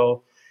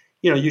 So,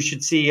 you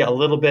should see a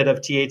little bit of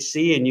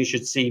THC, and you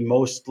should see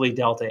mostly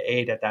Delta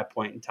 8 at that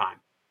point in time.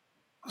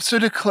 So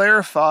to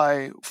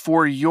clarify,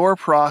 for your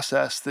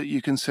process that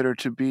you consider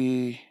to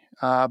be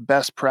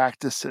best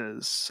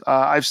practices,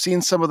 I've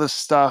seen some of the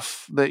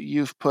stuff that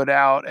you've put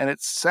out, and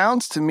it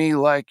sounds to me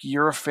like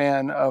you're a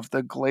fan of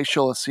the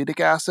glacial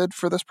acetic acid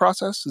for this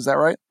process. Is that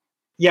right?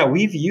 Yeah,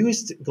 we've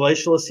used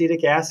glacial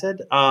acetic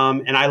acid,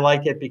 and I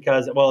like it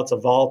because, well, it's a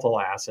volatile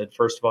acid.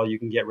 First of all, you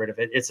can get rid of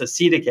it. It's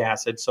acetic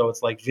acid, so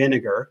it's like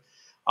vinegar.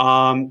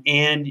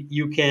 And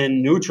you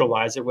can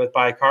neutralize it with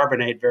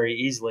bicarbonate very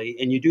easily.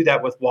 And you do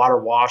that with water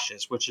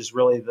washes, which is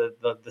really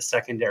the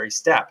secondary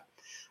step.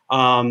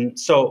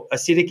 So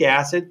acetic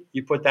acid,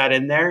 you put that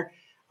in there.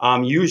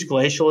 Use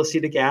glacial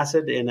acetic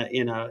acid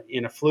in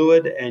a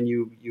fluid, and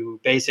you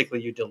basically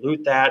you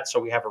dilute that. So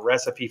we have a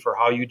recipe for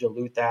how you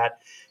dilute that.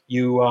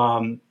 You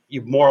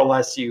more or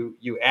less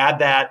you add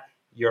that.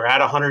 You're at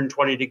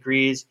 120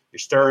 degrees. You're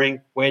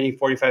stirring, waiting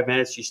 45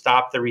 minutes. You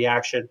stop the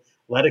reaction,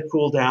 let it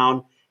cool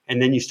down,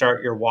 and then you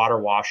start your water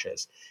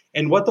washes.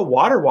 And what the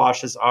water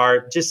washes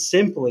are, just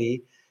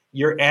simply,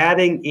 you're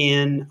adding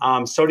in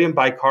sodium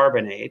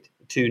bicarbonate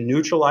to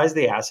neutralize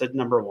the acid,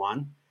 number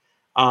one.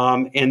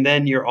 And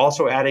then you're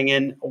also adding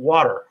in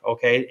water,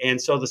 okay?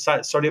 And so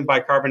the sodium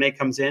bicarbonate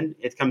comes in,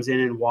 it comes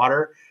in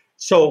water.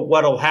 So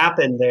what'll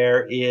happen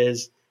there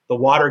is the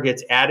water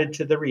gets added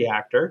to the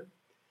reactor,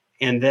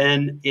 and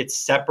then it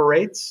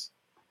separates.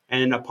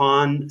 And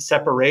upon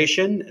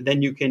separation,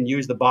 then you can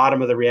use the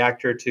bottom of the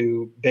reactor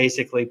to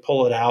basically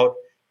pull it out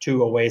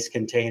to a waste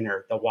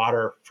container, the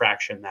water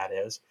fraction that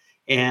is.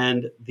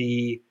 And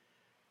the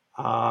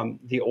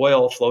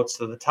oil floats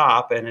to the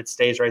top and it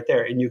stays right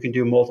there. And you can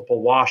do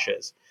multiple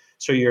washes.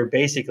 So you're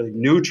basically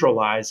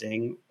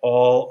neutralizing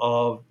all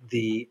of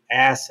the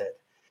acid.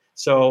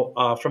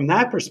 So from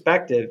that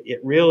perspective, it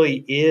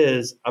really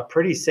is a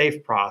pretty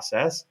safe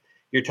process.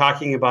 You're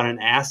talking about an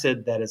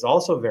acid that is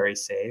also very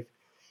safe.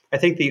 I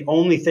think the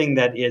only thing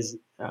that is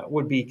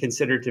would be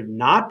considered to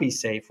not be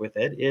safe with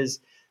it is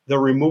the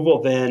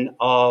removal then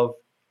of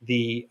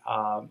the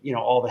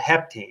all the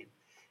heptane.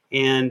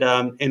 And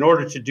in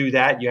order to do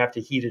that, you have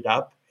to heat it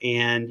up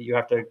and you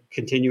have to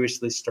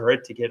continuously stir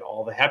it to get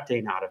all the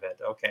heptane out of it.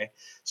 Okay,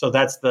 so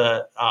that's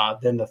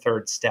then the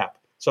third step.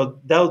 So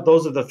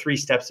those are the three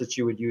steps that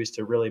you would use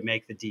to really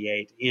make the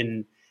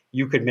D8.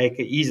 You could make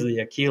easily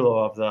a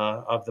kilo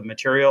of the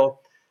material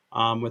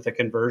with a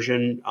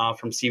conversion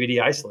from CBD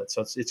isolate.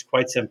 So it's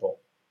quite simple.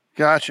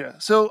 Gotcha.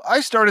 So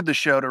I started the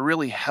show to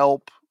really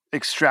help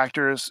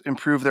extractors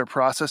improve their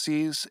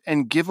processes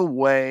and give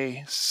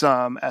away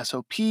some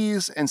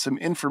SOPs and some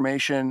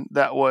information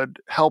that would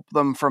help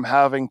them from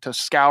having to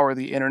scour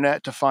the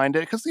internet to find it.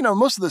 Because,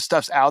 most of this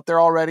stuff's out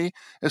there already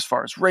as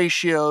far as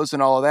ratios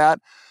and all of that.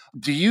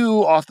 Do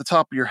you, off the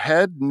top of your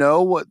head,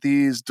 know what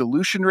these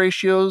dilution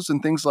ratios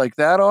and things like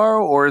that are?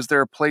 Or is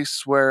there a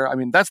place where,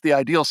 that's the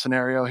ideal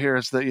scenario here,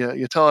 is that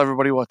you tell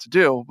everybody what to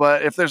do.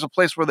 But if there's a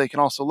place where they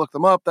can also look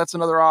them up, that's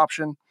another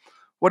option.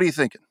 What are you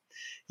thinking?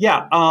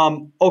 Yeah.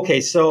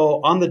 Okay. So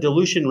on the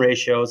dilution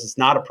ratios, it's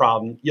not a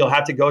problem. You'll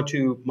have to go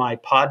to my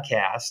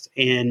podcast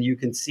and you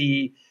can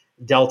see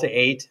Delta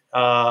 8,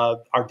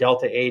 our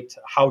Delta 8,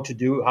 how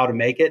to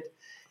make it.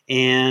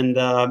 And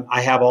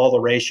I have all the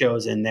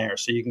ratios in there.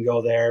 So you can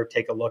go there,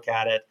 take a look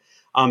at it.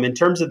 In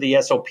terms of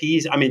the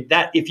SOPs,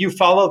 that if you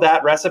follow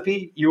that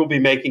recipe, you will be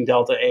making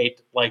Delta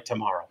 8 like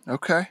tomorrow.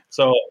 Okay.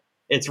 So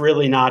it's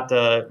really not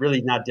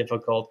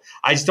difficult.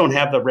 I just don't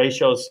have the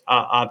ratios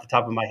off the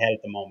top of my head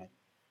at the moment.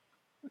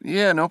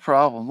 Yeah, no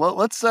problem. Well,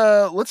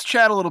 let's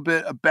chat a little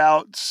bit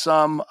about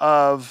some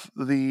of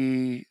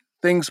the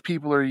things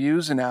people are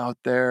using out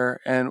there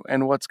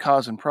and what's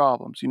causing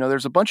problems.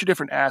 There's a bunch of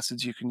different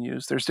acids you can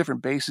use. There's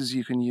different bases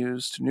you can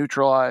use to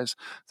neutralize.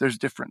 There's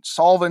different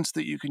solvents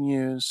that you can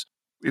use.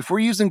 If we're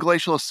using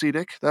glacial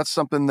acetic, that's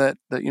something that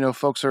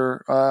folks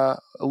are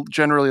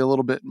generally a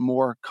little bit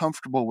more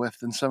comfortable with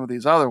than some of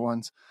these other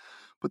ones.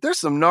 But there's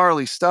some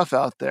gnarly stuff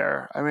out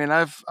there. I mean,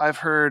 I've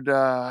heard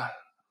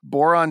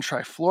boron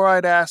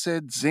trifluoride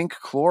acid, zinc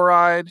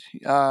chloride,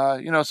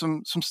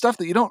 some stuff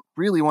that you don't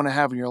really want to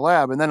have in your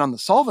lab. And then on the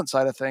solvent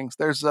side of things,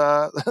 there's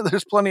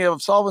there's plenty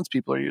of solvents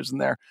people are using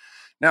there.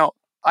 Now,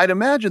 I'd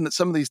imagine that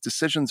some of these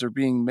decisions are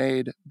being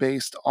made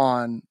based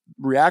on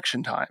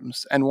reaction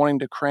times and wanting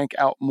to crank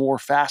out more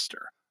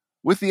faster.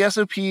 With the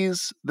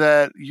SOPs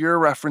that you're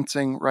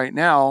referencing right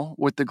now,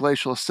 with the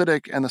glacial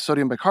acidic and the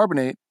sodium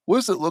bicarbonate, what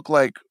does it look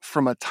like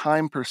from a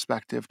time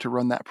perspective to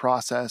run that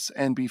process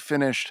and be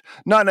finished,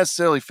 not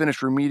necessarily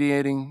finished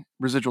remediating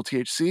residual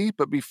THC,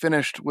 but be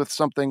finished with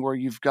something where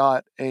you've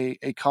got a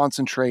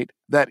concentrate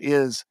that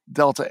is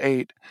Delta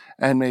 8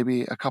 and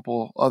maybe a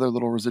couple other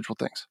little residual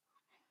things?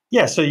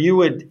 Yeah, so you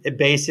would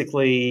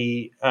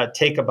basically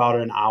take about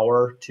an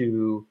hour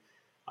to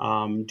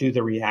do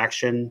the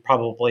reaction,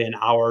 probably an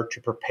hour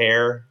to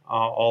prepare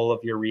all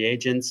of your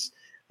reagents.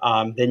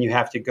 Then you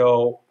have to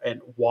go and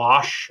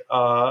wash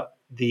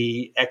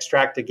the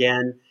extract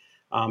again.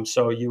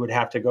 So you would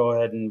have to go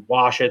ahead and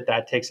wash it.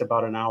 That takes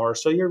about an hour.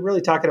 So you're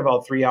really talking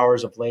about 3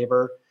 hours of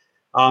labor.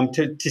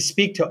 To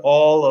speak to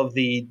all of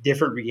the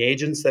different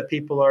reagents that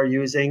people are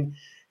using,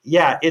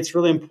 yeah, it's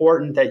really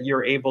important that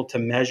you're able to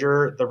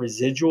measure the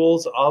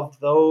residuals of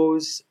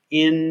those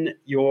in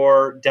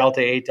your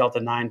Delta 8, Delta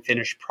 9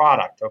 finished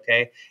product,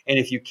 okay? And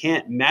if you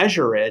can't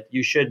measure it,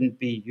 you shouldn't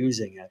be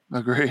using it.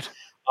 Agreed.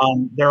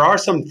 There are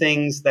some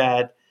things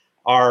that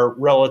are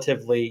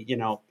relatively,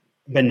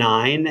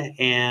 benign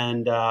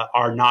and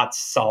are not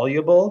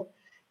soluble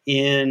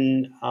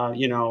in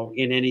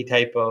any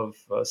type of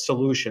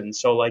solution.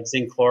 So like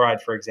zinc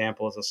chloride, for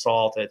example, is a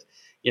salt. It's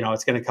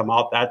going to come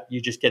out that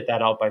you just get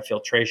that out by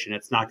filtration.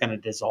 It's not going to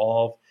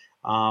dissolve.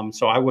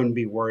 So I wouldn't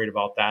be worried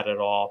about that at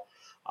all.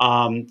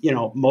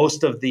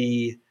 Most of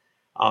the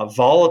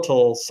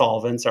volatile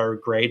solvents are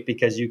great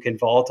because you can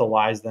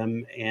volatilize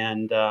them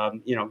and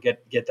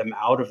get them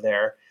out of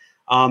there.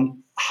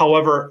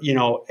 However,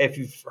 if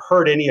you've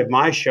heard any of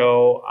my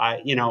show,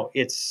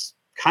 it's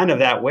kind of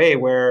that way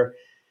where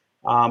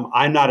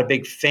I'm not a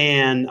big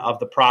fan of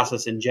the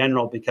process in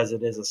general because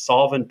it is a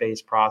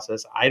solvent-based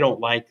process. I don't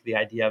like the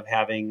idea of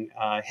having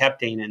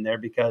heptane in there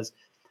because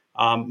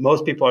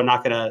most people are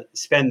not going to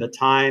spend the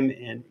time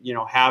and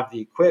have the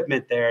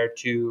equipment there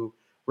to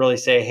really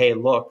say, "Hey,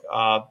 look,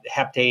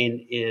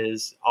 heptane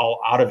is all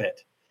out of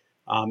it,"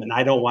 and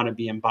I don't want to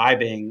be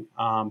imbibing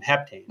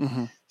heptane.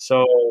 Mm-hmm.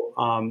 So,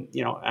 on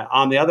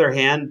the other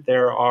hand,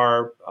 there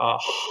are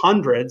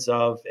hundreds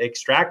of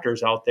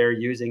extractors out there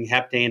using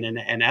heptane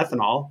and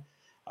ethanol.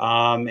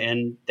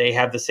 And they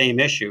have the same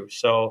issue.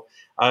 So,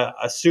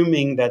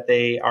 assuming that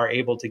they are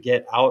able to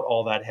get out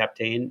all that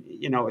heptane,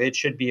 it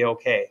should be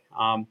okay.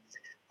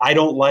 I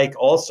don't like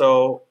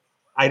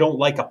I don't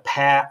like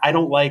I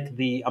don't like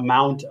the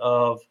amount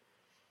of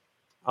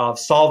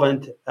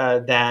solvent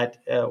that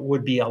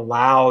would be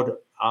allowed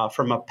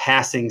from a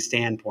passing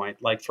standpoint.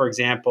 Like, for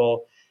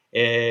example,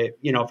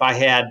 if I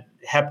had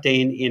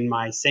heptane in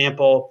my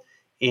sample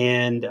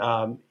and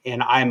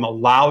I'm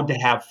allowed to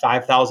have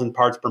 5,000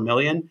 parts per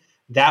million,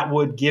 that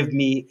would give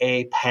me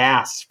a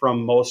pass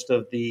from most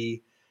of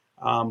the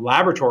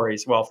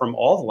laboratories. Well, from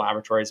all the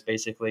laboratories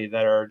basically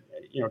that are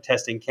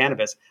testing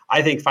cannabis.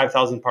 I think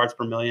 5,000 parts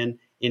per million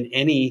in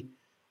any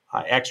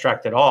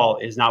extract at all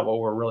is not what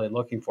we're really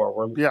looking for.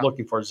 We're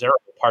looking for 0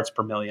 parts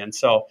per million.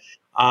 So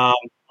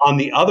on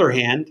the other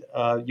hand,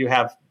 you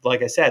have,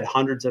 like I said,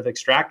 hundreds of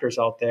extractors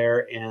out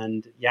there,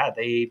 and yeah,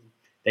 they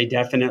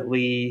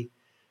definitely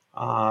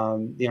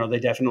they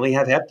definitely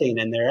have heptane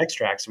in their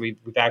extracts. We've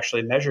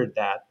actually measured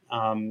that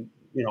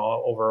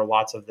over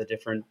lots of the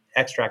different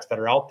extracts that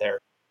are out there.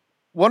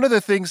 One of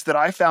the things that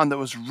I found that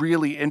was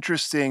really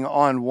interesting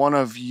on one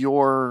of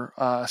your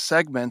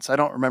segments, I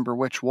don't remember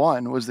which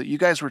one, was that you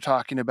guys were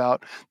talking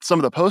about some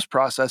of the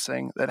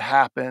post-processing that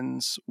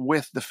happens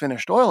with the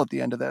finished oil at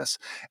the end of this.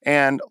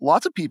 And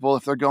lots of people,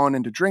 if they're going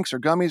into drinks or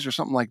gummies or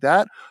something like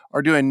that,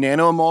 are doing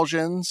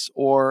nano-emulsions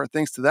or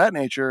things to that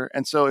nature.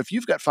 And so if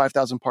you've got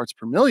 5,000 parts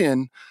per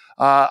million,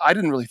 I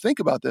didn't really think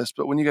about this,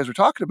 but when you guys were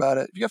talking about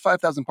it, if you got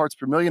 5,000 parts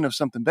per million of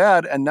something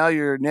bad, and now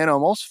you're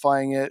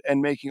nano-emulsifying it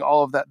and making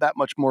all of that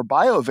much more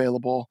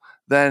bioavailable,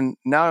 then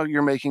now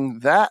you're making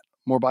that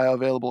more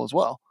bioavailable as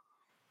well.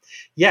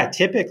 Yeah,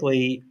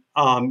 typically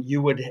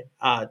you would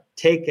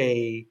take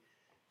an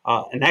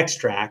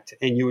extract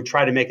and you would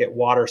try to make it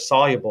water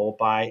soluble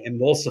by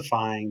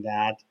emulsifying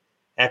that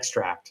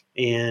extract.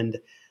 And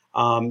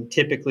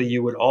typically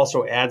you would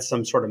also add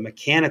some sort of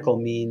mechanical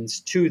means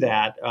to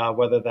that,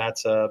 whether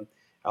that's a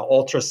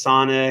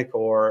ultrasonic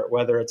or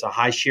whether it's a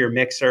high shear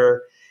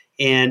mixer.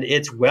 And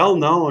it's well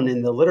known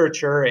in the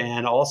literature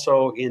and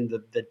also in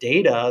the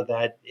data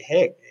that,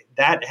 hey,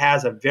 that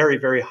has a very,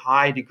 very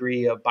high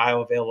degree of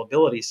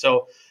bioavailability.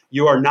 So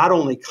you are not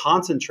only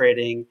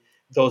concentrating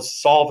those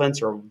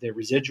solvents or the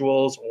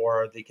residuals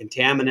or the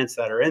contaminants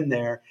that are in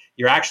there,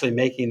 you're actually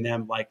making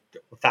them like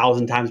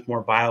 1,000 times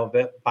more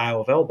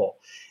bioavailable.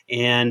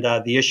 And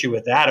the issue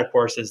with that, of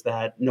course, is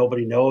that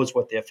nobody knows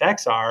what the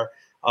effects are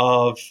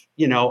of,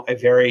 a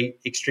very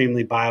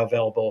extremely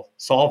bioavailable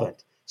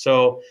solvent.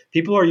 So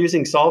people who are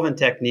using solvent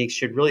techniques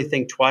should really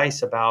think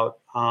twice about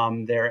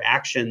their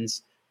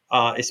actions,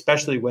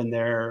 especially when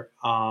their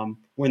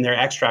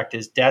extract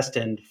is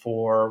destined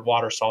for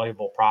water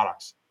soluble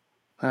products.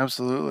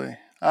 Absolutely.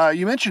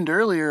 You mentioned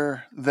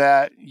earlier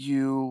that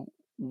you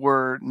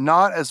were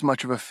not as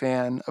much of a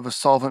fan of a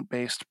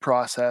solvent-based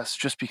process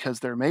just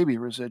because there may be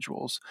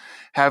residuals.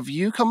 Have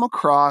you come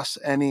across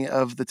any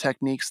of the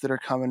techniques that are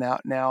coming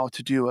out now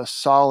to do a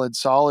solid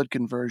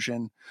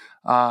conversion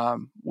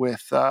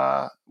with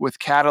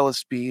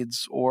catalyst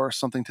beads or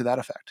something to that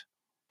effect?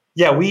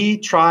 Yeah, we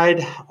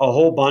tried a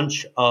whole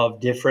bunch of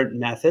different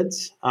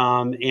methods.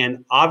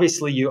 And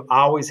obviously, you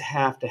always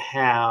have to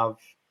have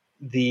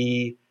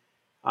the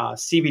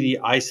CBD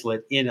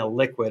isolate in a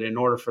liquid in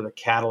order for the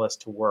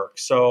catalyst to work.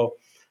 So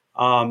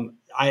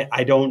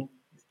I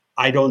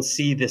don't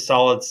see the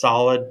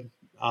solid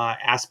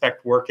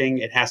aspect working.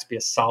 It has to be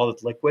a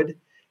solid liquid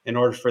in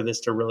order for this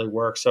to really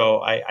work.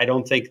 So I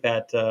don't think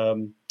that,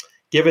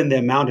 given the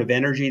amount of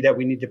energy that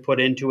we need to put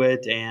into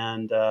it,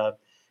 and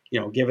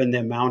given the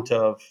amount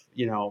of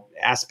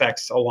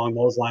aspects along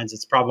those lines,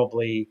 it's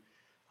probably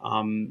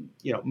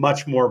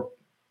much more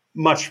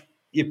much.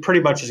 It pretty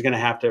much is going to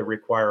have to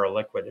require a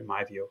liquid, in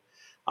my view.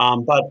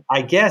 But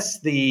I guess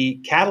the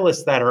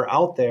catalysts that are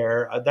out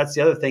there, that's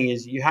the other thing,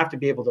 is you have to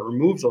be able to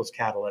remove those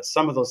catalysts.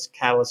 Some of those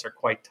catalysts are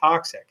quite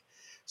toxic.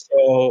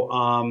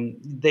 So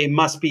they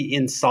must be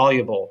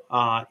insoluble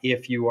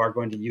if you are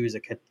going to use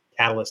a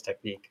catalyst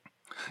technique.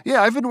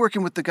 Yeah, I've been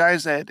working with the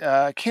guys at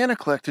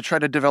Canaclick to try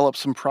to develop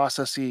some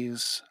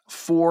processes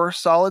for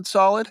solid.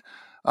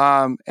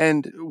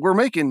 And we're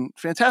making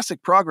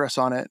fantastic progress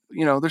on it.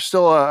 There's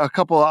still a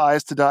couple of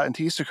I's to dot and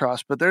T's to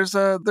cross, but there's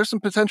some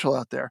potential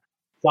out there.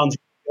 Sounds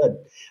good.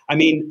 I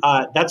mean,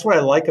 that's what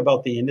I like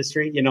about the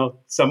industry.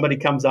 Somebody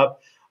comes up,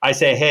 I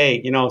say,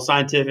 hey,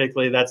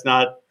 scientifically, that's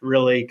not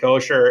really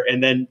kosher.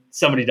 And then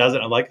somebody does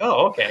it. I'm like,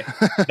 oh, okay.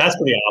 That's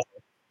pretty awesome.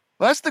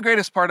 Well, that's the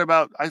greatest part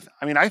about,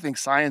 I think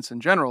science in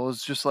general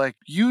is just like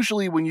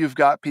usually when you've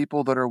got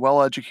people that are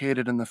well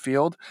educated in the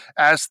field,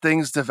 as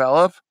things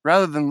develop,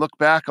 rather than look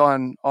back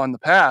on the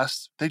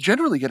past, they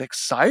generally get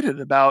excited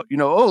about,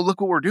 oh, look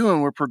what we're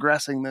doing. We're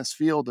progressing this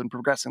field and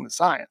progressing the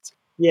science.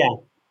 Yeah.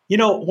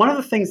 One of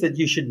the things that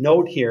you should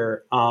note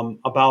here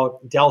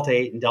about Delta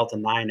 8 and Delta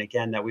 9,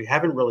 again, that we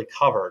haven't really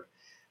covered,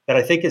 that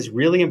I think is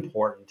really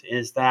important,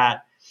 is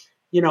that,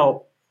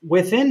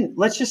 within,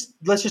 let's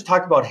just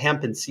talk about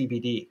hemp and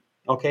CBD.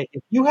 Okay.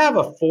 If you have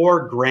a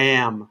 4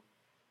 gram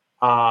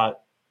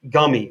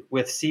gummy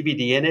with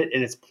CBD in it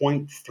and it's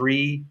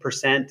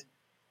 0.3%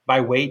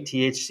 by weight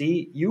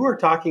THC, you are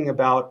talking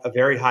about a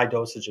very high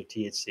dosage of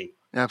THC.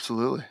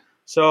 Absolutely.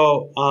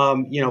 So,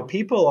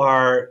 people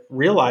are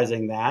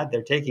realizing that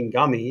they're taking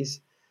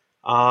gummies.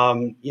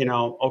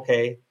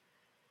 Okay,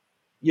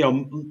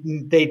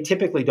 they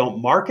typically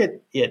don't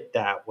market it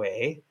that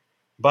way,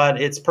 but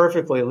it's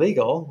perfectly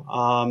legal.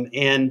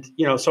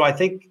 So I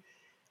think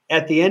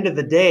at the end of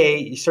the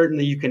day,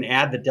 certainly you can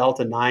add the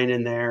Delta 9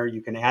 in there.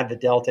 You can add the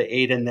Delta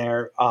 8 in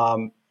there.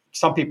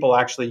 Some people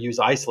actually use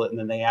isolate and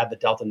then they add the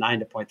Delta 9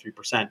 to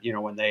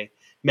 0.3%, when they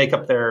make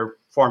up their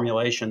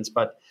formulations.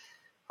 But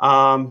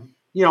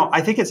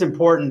I think it's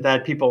important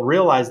that people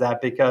realize that,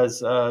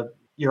 because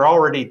you're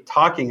already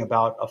talking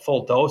about a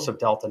full dose of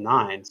Delta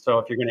 9. So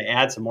if you're going to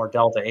add some more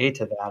Delta 8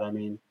 to that, I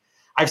mean,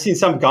 I've seen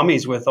some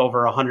gummies with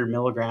over 100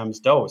 milligrams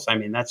dose. I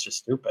mean, that's just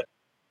stupid.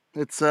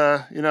 It's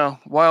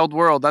wild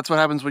world. That's what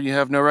happens when you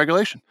have no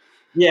regulation.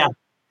 Yeah.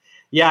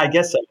 Yeah, I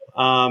guess so.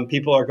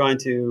 People are going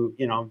to,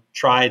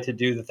 try to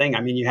do the thing.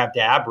 I mean, you have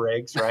dab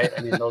rigs, right?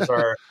 I mean, those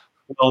are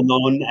well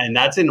known, and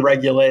that's in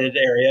regulated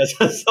areas.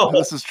 So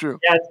This is true.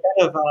 yeah,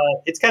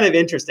 it's kind of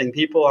interesting.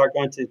 People are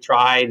going to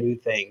try new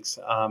things,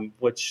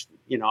 which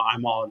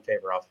I'm all in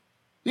favor of.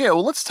 Yeah,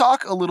 well, let's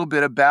talk a little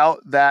bit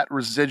about that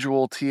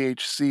residual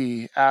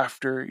THC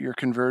after your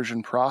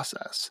conversion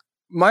process.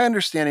 My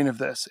understanding of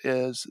this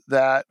is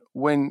that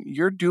when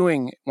you're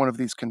doing one of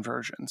these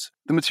conversions,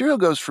 the material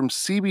goes from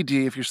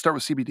CBD, if you start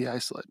with CBD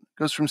isolate,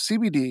 goes from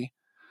CBD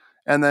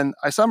and then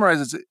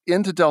isomerizes it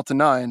into Delta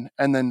 9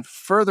 and then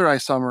further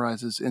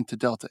isomerizes into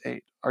Delta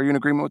 8. Are you in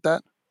agreement with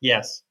that?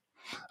 Yes.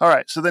 All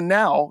right. So then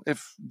now,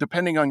 if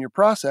depending on your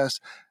process,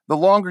 the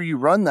longer you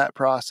run that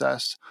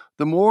process,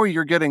 the more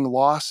you're getting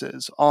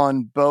losses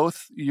on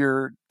both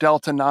your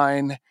Delta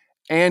 9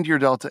 and your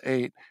Delta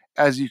 8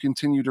 as you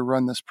continue to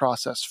run this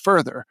process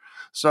further.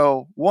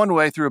 So one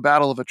way through a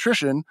battle of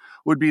attrition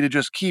would be to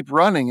just keep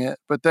running it,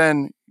 but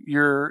then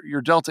your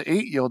Delta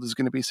 8 yield is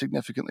going to be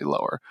significantly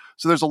lower.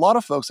 So there's a lot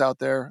of folks out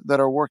there that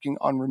are working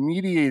on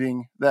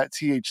remediating that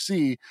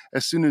THC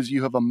as soon as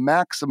you have a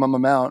maximum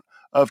amount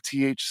of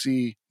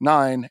THC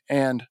 9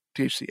 and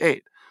THC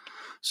 8.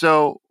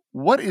 So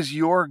what is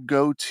your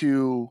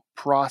go-to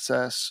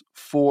process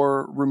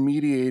for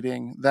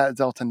remediating that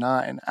Delta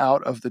 9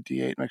 out of the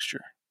D8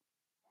 mixture?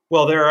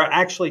 Well, there are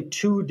actually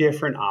two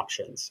different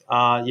options.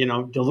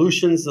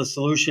 Dilution's the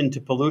solution to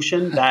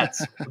pollution.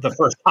 That's the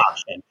first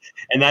option,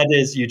 and that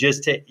is you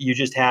just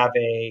have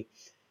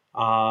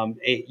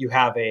you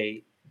have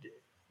an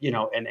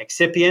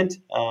excipient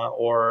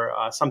or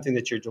something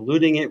that you're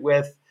diluting it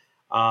with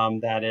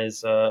that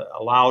is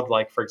allowed.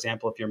 Like, for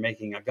example, if you're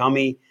making a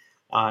gummy,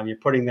 you're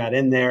putting that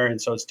in there,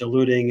 and so it's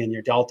diluting, and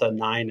your delta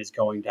 9 is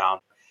going down.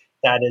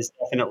 That is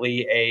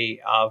definitely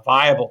a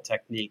viable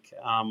technique,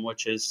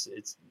 which is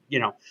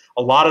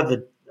a lot of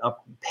the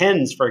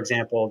pens, for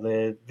example,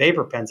 the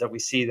vapor pens that we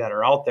see that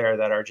are out there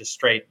that are just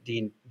straight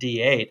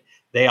D8,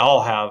 they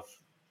all have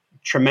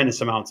tremendous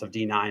amounts of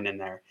D9 in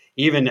there.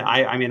 Even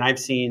I mean, I've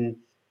seen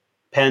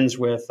pens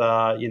with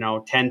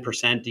 10%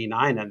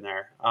 D9 in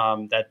there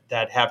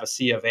that have a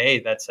C of A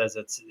that says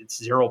it's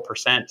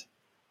 0%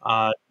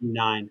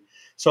 D9.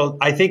 So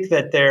I think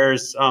that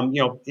there's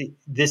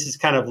this is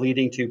kind of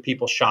leading to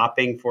people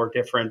shopping for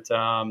different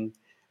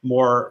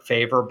more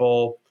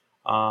favorable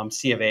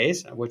C of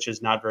A's, which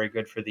is not very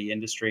good for the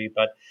industry.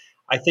 But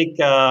I think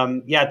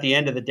at the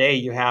end of the day,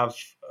 you have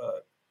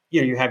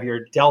you have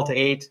your delta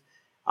 8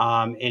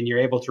 and you're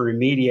able to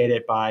remediate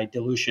it by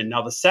dilution.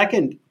 Now, the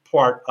second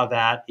part of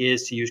that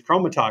is to use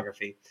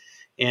chromatography.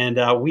 And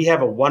we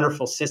have a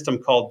wonderful system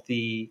called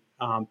the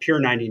Pure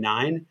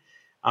 99.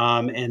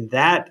 And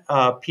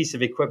that piece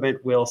of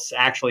equipment will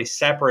actually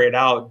separate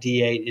out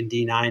D8 and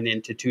D9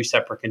 into two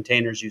separate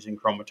containers using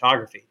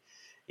chromatography.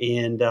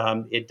 And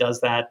it does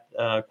that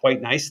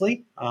quite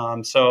nicely.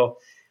 So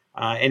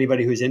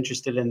anybody who's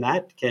interested in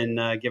that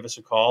can give us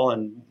a call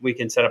and we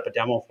can set up a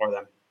demo for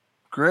them.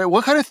 Great.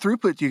 What kind of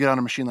throughput do you get on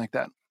a machine like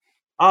that?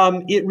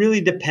 It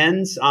really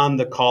depends on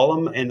the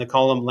column and the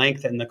column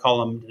length and the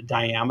column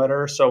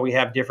diameter. So we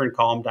have different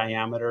column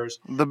diameters.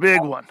 The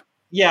big one.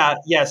 Yeah.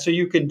 So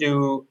you can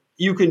do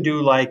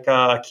like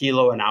a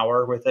kilo an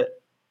hour with it.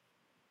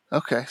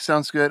 Okay,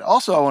 sounds good.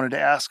 Also, I wanted to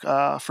ask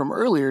from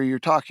earlier, you're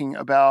talking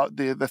about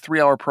the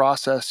 3-hour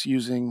process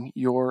using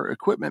your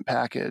equipment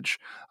package.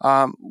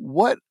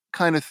 What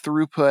kind of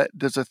throughput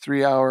does a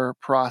 3-hour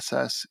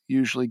process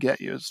usually get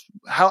you?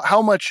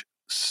 How much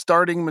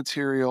starting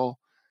material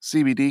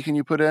CBD can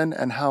you put in,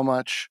 and how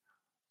much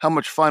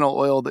final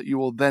oil that you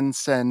will then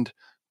send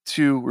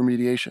to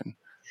remediation?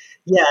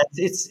 Yeah,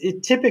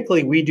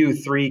 typically we do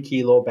 3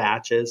 kilo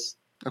batches.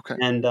 Okay.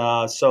 And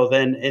so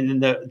then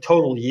the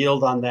total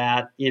yield on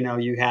that,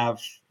 you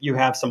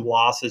have some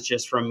losses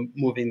just from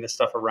moving the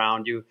stuff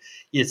around.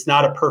 It's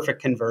not a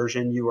perfect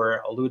conversion. You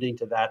were alluding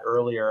to that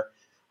earlier.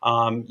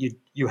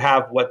 You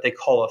have what they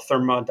call a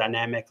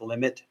thermodynamic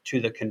limit to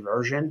the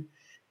conversion,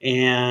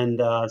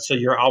 and so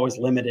you're always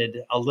limited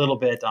a little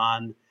bit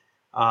on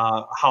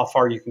how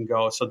far you can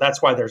go. So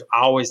that's why there's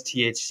always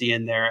THC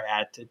in there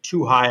at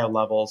too high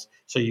levels.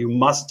 So you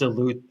must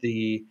dilute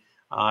the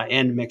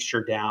end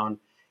mixture down.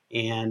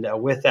 And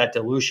with that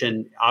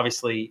dilution,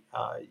 obviously,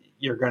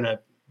 you're gonna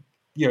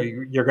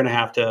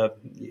have to,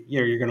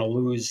 you're gonna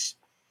lose.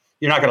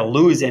 You're not going to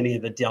lose any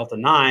of the delta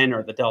 9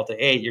 or the delta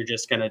 8. You're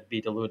just going to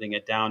be diluting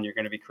it down. You're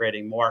going to be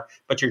creating more,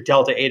 but your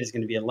delta 8 is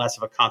going to be in less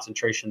of a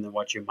concentration than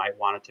what you might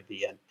want it to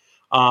be in,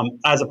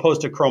 as opposed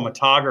to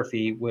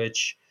chromatography,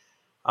 which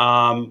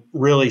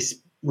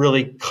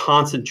really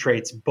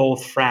concentrates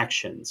both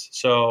fractions.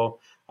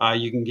 So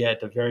you can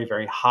get a very,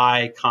 very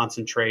high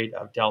concentrate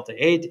of delta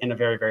 8 and a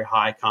very, very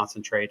high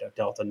concentrate of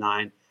delta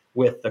 9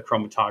 with the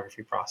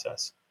chromatography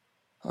process.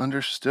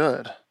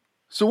 Understood.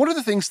 So one of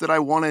the things that I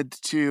wanted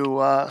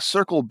to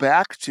circle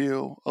back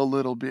to a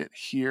little bit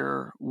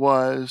here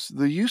was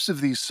the use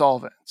of these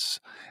solvents.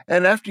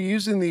 And after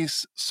using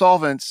these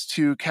solvents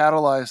to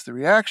catalyze the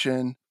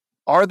reaction,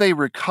 are they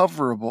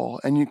recoverable,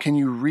 and can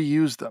you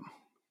reuse them?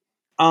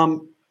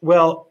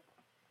 Well,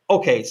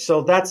 okay,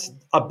 so that's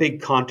a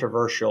big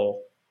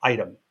controversial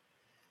item.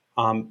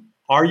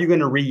 Are you going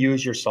to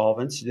reuse your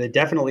solvents? They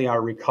definitely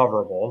are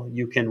recoverable.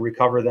 You can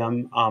recover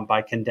them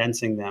by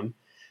condensing them.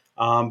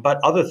 But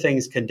other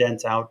things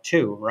condense out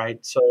too, right?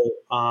 So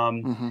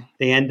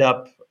they end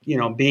up,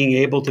 being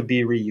able to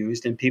be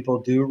reused, and people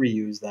do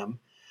reuse them.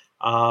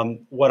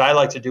 What I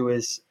like to do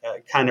is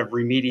kind of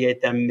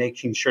remediate them,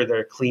 making sure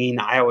they're clean.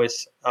 I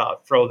always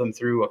throw them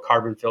through a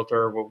carbon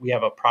filter. We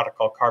have a product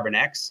called Carbon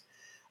X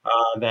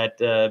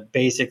that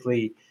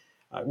basically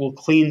will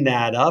clean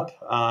that up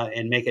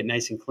and make it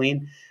nice and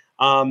clean.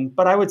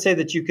 But I would say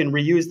that you can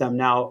reuse them.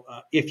 Now,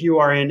 if you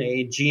are in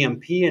a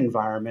GMP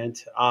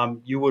environment,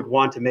 you would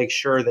want to make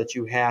sure that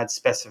you had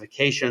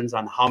specifications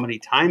on how many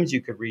times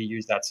you could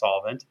reuse that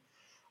solvent.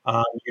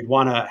 You'd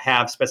want to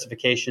have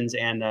specifications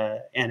and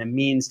a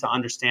means to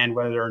understand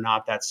whether or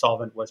not that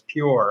solvent was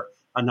pure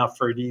enough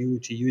for you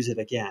to use it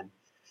again.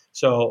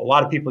 So a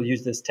lot of people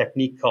use this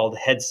technique called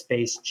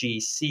Headspace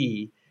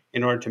GC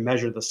in order to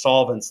measure the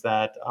solvents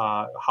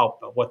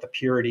what the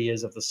purity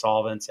is of the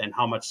solvents and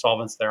how much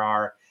solvents there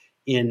are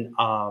in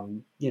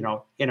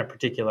in a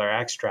particular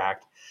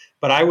extract.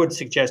 But I would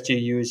suggest you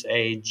use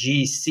a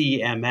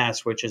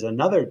GCMS, which is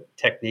another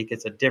technique.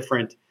 It's a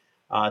different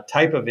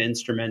type of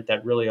instrument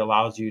that really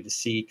allows you to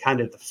see kind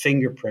of the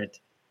fingerprint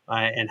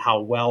and how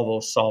well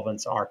those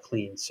solvents are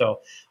cleaned. So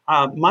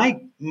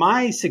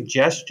my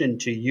suggestion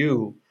to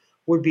you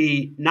would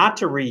be not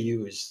to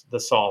reuse the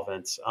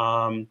solvents.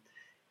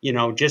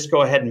 just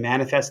go ahead and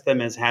manifest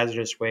them as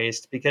hazardous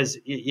waste, because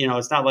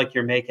it's not like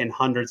you're making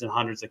hundreds and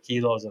hundreds of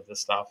kilos of this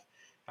stuff.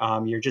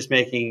 You're just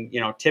making,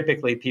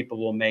 typically people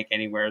will make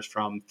anywhere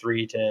from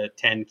 3 to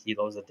 10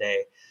 kilos a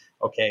day.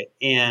 Okay.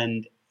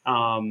 And,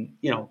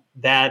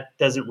 that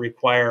doesn't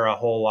require a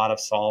whole lot of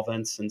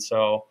solvents. And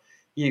so,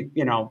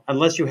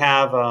 unless you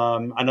have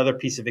another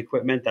piece of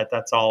equipment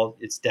that's all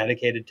it's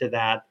dedicated to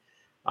that,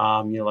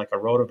 like a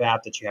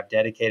rotovap that you have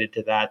dedicated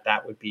to that,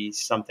 that would be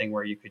something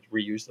where you could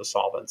reuse the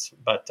solvents.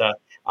 But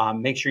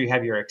make sure you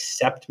have your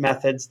accept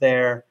methods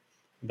there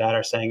that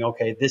are saying,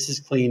 okay, this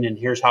is clean and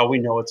here's how we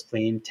know it's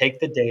clean.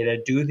 Take the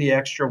data, do the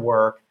extra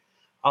work.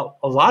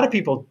 A lot of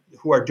people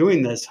who are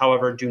doing this,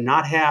 however, do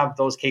not have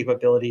those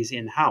capabilities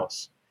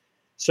in-house.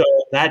 So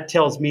that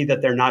tells me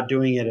that they're not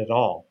doing it at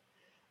all.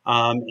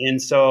 And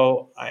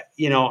so,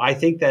 I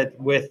think that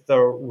with the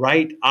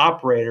right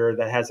operator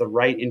that has the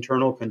right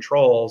internal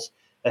controls,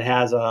 that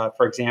has,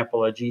 for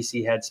example, a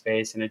GC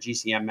headspace and a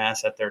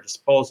GCMS at their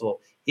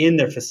disposal in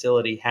their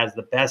facility, has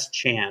the best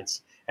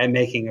chance at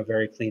making a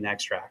very clean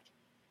extract.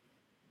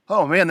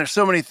 Oh man, there's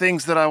so many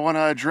things that I want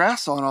to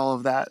address on all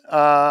of that.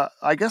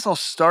 I guess I'll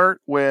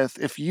start with,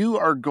 if you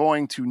are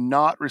going to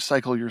not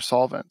recycle your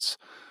solvents,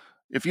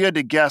 if you had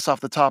to guess off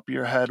the top of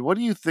your head, what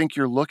do you think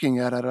you're looking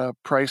at a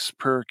price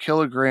per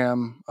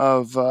kilogram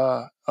of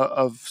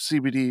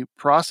CBD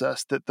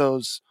process that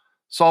those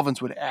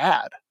solvents would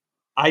add?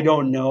 I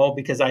don't know,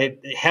 because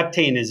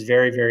heptane is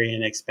very, very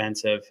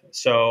inexpensive.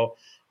 So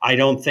I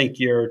don't think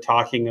you're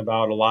talking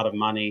about a lot of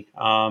money.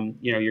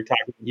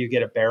 You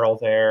get a barrel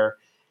there,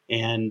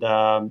 and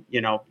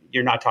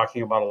you're not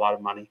talking about a lot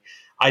of money.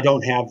 I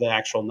don't have the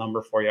actual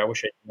number for you. I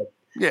wish I did.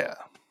 Yeah,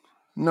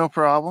 no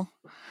problem.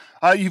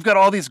 You've got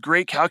all these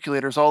great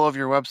calculators all over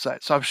your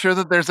website, so I'm sure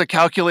that there's a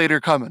calculator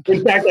coming.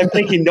 In fact, I'm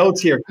taking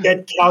notes here.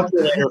 Get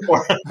calculator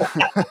for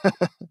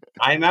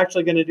I'm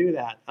actually going to do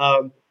that.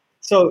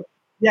 So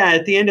yeah,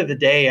 at the end of the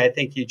day, I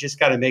think you just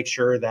got to make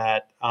sure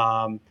that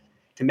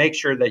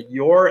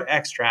your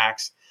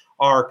extracts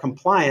are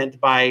compliant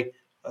by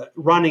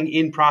running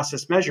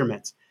in-process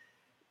measurements.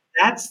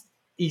 That's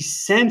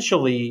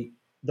essentially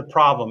the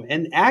problem,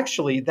 and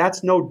actually,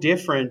 that's no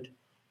different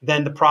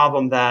than the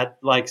problem that,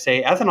 like,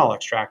 say, ethanol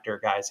extractor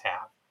guys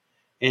have,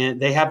 and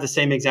they have the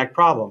same exact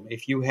problem.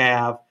 If you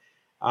have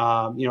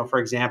for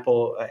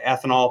example,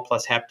 ethanol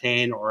plus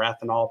heptane or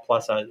ethanol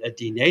plus a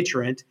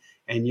denaturant,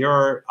 and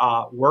you're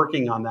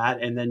working on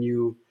that, and then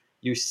you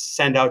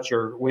send out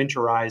your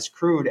winterized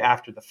crude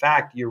after the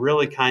fact, you're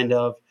really kind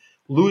of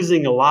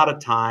losing a lot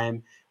of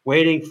time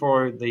waiting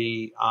for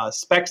the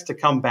specs to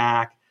come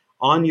back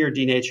on your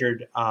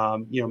denatured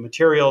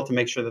material to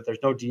make sure that there's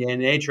no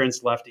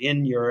denaturants left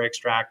in your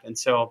extract. And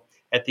so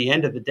at the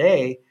end of the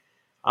day,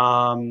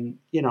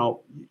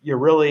 you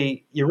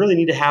really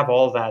need to have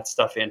all that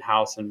stuff in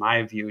house, in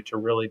my view, to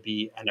really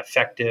be an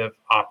effective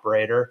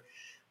operator.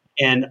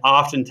 And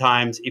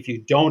oftentimes, if you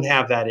don't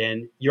have that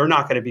in, you're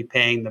not going to be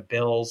paying the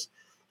bills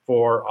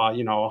for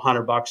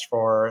 $100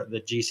 for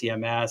the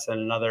GCMS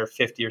and another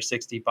 50 or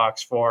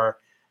 $60 for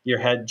your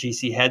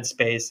GC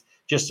headspace,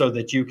 just so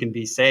that you can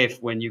be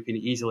safe when you can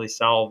easily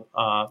sell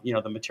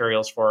the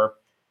materials for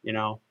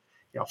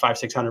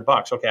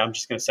 $500-600. Okay, I'm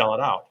just going to sell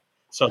it out.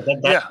 So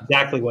that's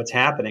exactly what's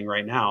happening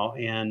right now.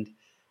 And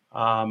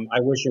I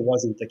wish it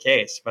wasn't the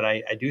case, but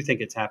I do think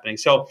it's happening.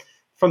 So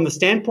from the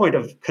standpoint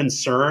of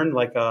concern,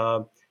 like,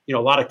 a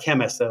lot of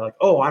chemists, they're like,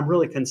 oh, I'm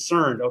really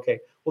concerned. Okay,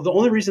 well, the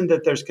only reason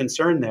that there's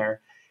concern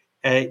there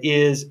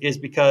is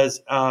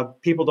because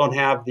people don't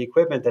have the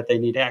equipment that they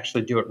need to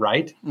actually do it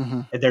right.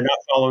 Mm-hmm. And they're not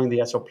following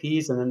the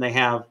SOPs. And then they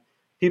have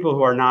people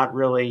who are not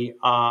really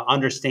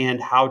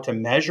understand how to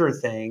measure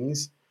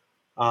things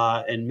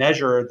and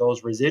measure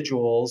those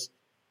residuals.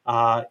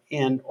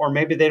 Or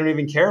maybe they don't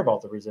even care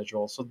about the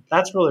residuals. So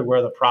that's really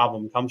where the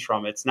problem comes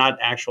from. It's not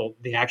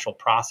the actual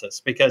process,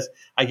 because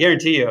I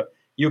guarantee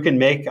you can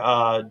make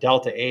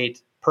Delta 8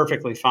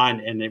 perfectly fine,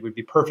 and it would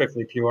be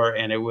perfectly pure,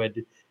 and it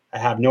would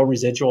have no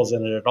residuals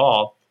in it at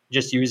all,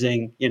 just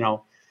using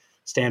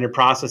standard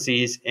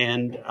processes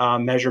and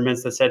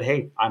measurements that said,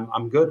 hey,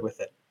 I'm good with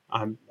it.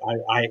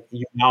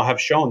 You now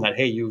have shown that,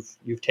 hey,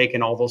 you've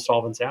taken all those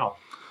solvents out.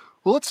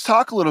 Well, let's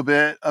talk a little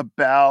bit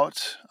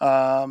about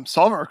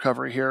solvent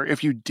recovery here.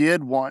 If you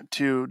did want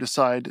to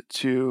decide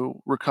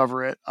to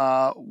recover it,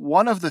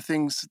 one of the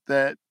things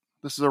that,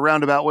 this is a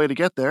roundabout way to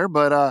get there,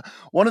 but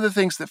one of the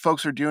things that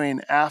folks are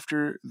doing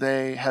after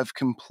they have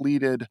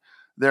completed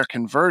their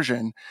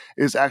conversion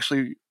is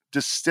actually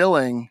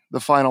distilling the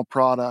final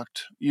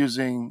product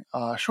using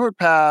a short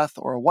path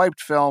or a wiped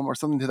film or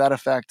something to that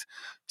effect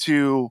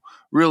to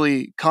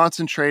really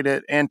concentrate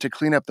it and to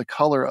clean up the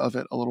color of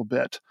it a little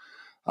bit.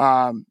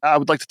 I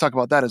would like to talk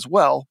about that as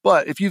well.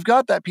 But if you've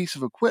got that piece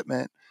of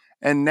equipment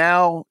and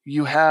now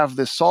you have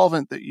the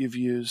solvent that you've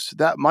used,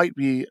 that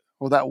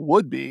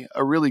would be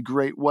a really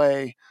great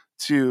way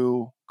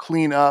to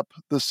clean up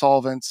the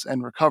solvents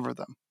and recover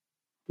them.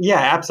 Yeah,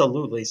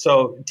 absolutely.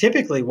 So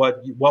typically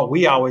what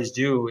we always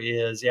do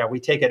is, we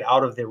take it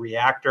out of the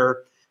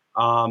reactor.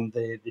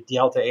 the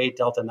Delta 8,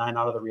 Delta 9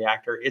 out of the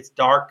reactor. It's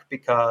dark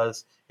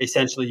because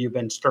essentially you've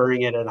been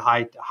stirring it at a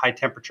high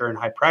temperature and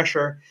high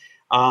pressure.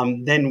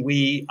 Then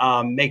we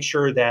make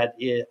sure that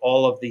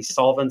all of the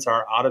solvents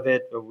are out of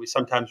it. We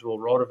sometimes will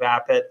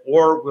rotovap it,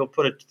 or we'll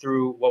put it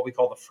through what we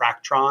call the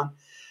fractron.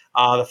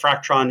 The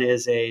fractron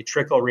is a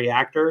trickle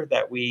reactor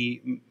that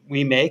we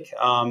make,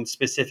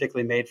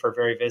 specifically made for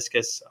very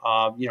viscous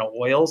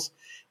oils.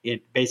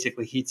 It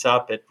basically heats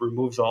up. It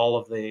removes all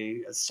of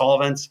the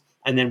solvents,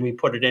 and then we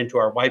put it into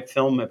our white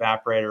film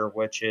evaporator,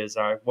 which is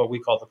what we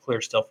call the Clear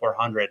Still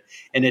 400,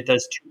 and it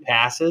does 2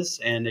 passes,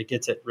 and it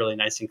gets it really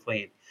nice and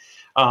clean.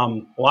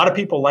 A lot of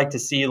people like to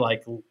see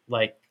like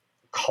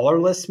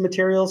colorless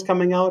materials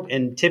coming out,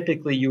 and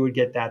typically you would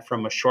get that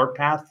from a short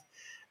path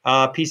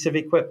piece of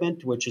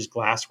equipment, which is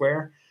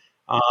glassware.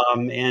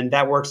 And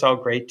that works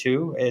out great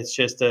too. It's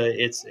just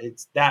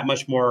it's that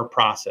much more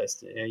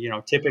processed.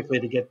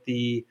 Typically to get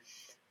the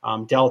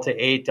Delta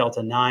 8,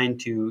 Delta 9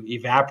 to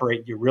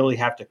evaporate, you really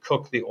have to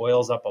cook the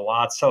oils up a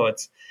lot. So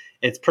it's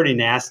pretty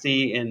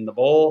nasty in the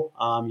bowl.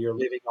 You're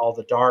leaving all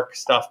the dark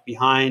stuff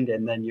behind,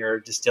 and then you're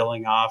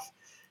distilling off,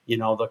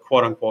 the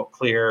quote unquote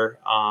clear,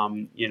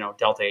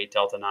 Delta 8,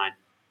 Delta 9.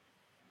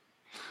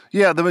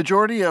 Yeah, the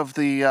majority of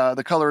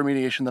the color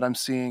remediation that I'm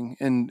seeing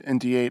in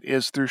D8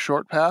 is through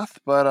short path,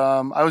 but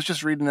I was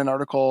just reading an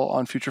article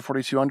on Future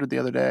 4200 the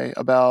other day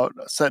about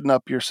setting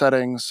up your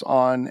settings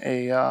on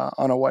a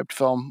wiped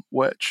film,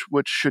 which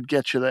should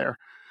get you there.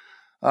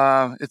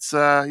 It's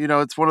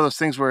it's one of those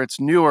things where it's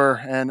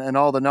newer and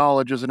all the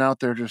knowledge isn't out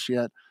there just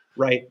yet.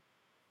 Right.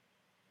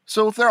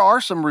 So if there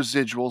are some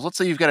residuals, let's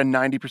say you've got a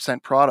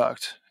 90%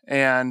 product,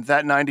 and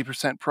that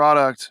 90%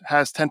 product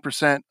has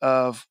 10%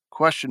 of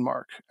question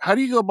mark, how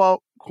do you go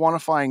about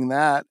quantifying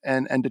that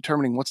and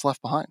determining what's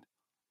left behind?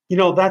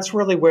 That's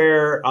really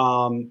where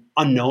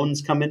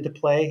unknowns come into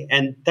play.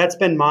 And that's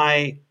been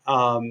my,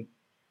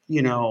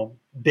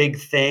 big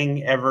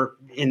thing ever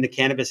in the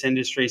cannabis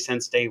industry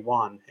since day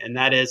one. And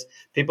that is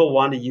people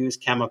want to use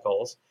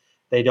chemicals.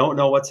 They don't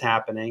know what's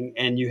happening.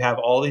 And you have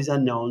all these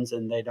unknowns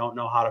and they don't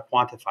know how to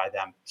quantify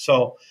them.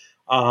 So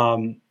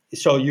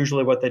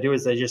usually what they do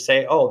is they just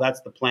say, oh, that's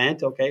the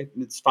plant. Okay,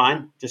 it's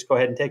fine. Just go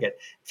ahead and take it.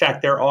 In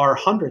fact, there are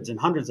hundreds and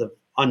hundreds of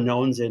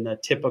unknowns in a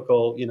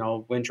typical,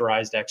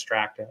 winterized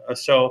extract.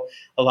 So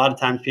a lot of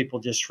times people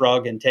just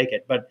shrug and take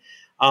it. But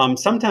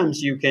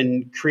sometimes you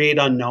can create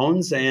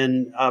unknowns,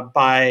 and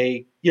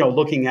by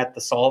looking at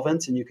the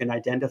solvents, and you can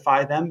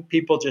identify them.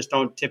 People just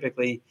don't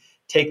typically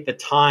take the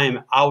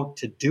time out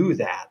to do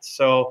that.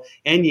 So,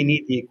 and you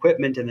need the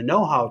equipment and the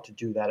know-how to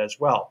do that as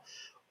well.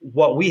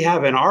 What we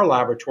have in our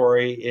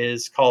laboratory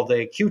is called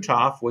a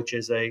QTOF, which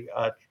is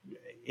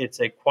it's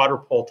a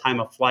quadrupole time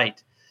of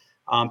flight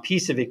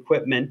piece of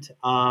equipment,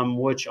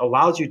 which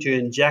allows you to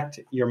inject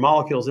your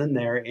molecules in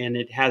there, and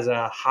it has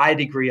a high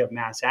degree of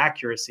mass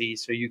accuracy,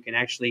 so you can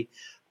actually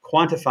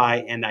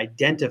quantify and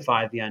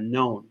identify the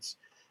unknowns.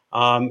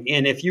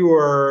 And if you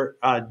were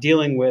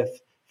dealing with,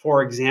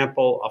 for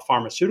example, a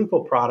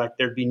pharmaceutical product,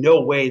 there'd be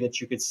no way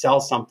that you could sell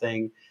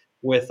something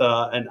with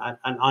an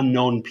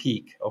unknown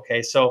peak.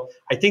 Okay, so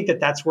I think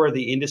that's where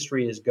the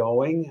industry is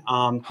going.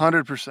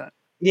 100%.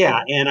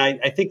 Yeah, and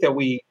I think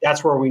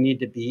that's where we need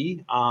to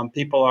be.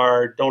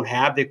 People don't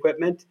have the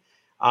equipment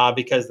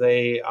because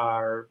they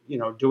are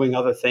doing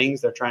other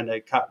things. They're trying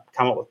to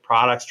come up with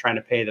products, trying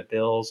to pay the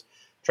bills,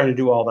 trying to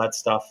do all that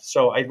stuff.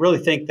 So I really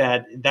think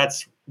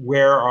that's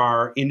where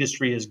our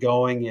industry is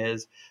going,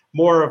 is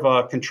more of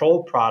a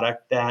controlled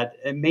product that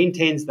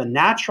maintains the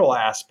natural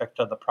aspect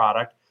of the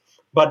product,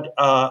 but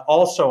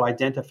also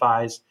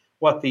identifies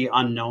what the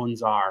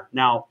unknowns are.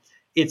 Now,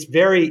 it's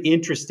very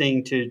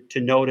interesting to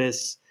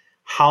notice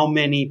how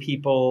many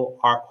people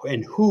are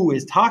and who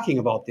is talking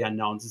about the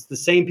unknowns. It's the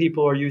same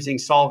people who are using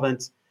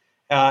solvents,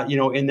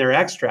 in their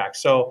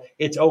extracts. So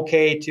it's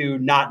okay to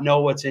not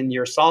know what's in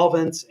your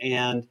solvents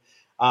and,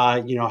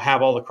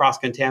 have all the cross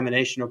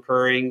contamination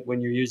occurring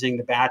when you're using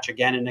the batch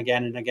again and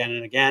again and again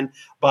and again.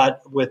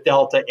 But with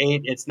Delta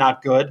 8, it's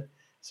not good.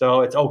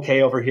 So it's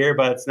okay over here,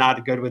 but it's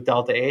not good with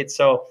Delta 8.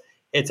 So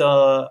it's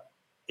a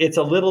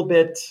little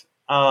bit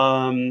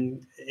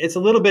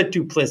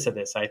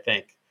duplicitous, I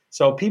think.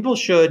 So people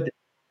should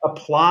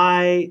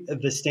apply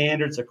the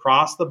standards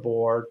across the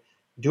board,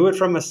 do it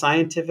from a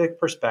scientific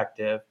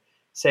perspective,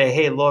 say,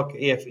 hey, look,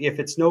 if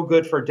it's no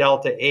good for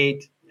Delta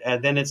 8,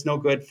 then it's no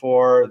good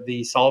for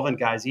the solvent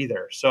guys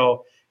either.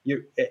 So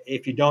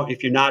if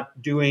you're not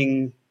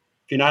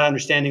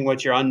understanding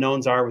what your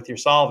unknowns are with your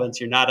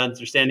solvents, you're not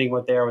understanding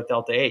what they are with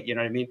Delta 8. You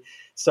know what I mean?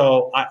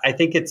 So I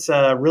think it's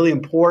really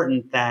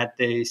important that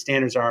the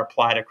standards are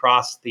applied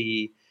across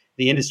the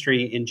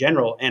industry in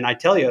general. And I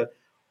tell you,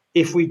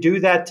 if we do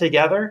that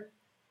together,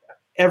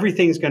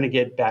 everything's going to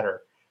get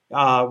better.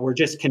 We're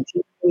just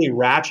continually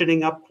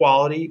ratcheting up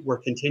quality. We're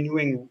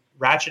continuing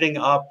ratcheting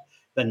up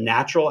the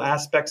natural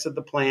aspects of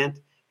the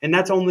plant, and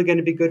that's only going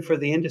to be good for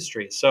the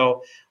industry.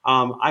 So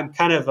I'm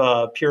kind of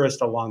a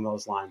purist along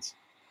those lines.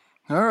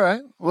 All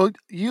right. Well,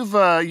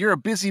 you're a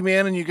busy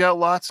man and you got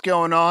lots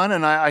going on,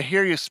 and I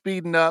hear you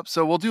speeding up.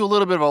 So we'll do a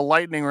little bit of a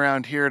lightning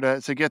round here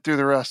to get through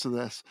the rest of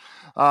this.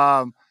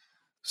 Um,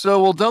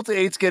 well, Delta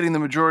 8's getting the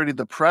majority of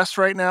the press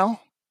right now.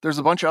 There's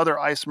a bunch of other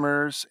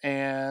isomers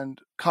and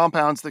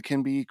compounds that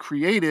can be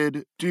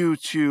created due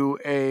to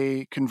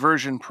a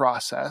conversion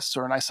process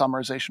or an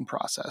isomerization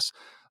process.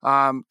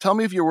 Tell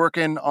me if you're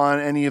working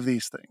on any of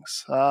these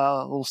things.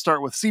 We'll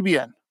start with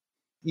CBN.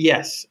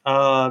 Yes,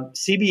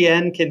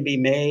 CBN can be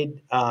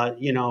made,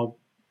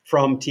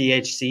 from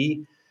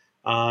THC,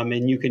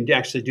 and you can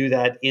actually do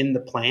that in the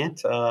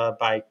plant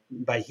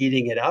by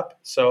heating it up.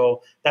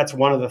 So that's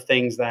one of the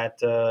things that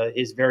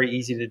is very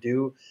easy to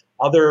do.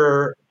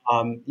 Other,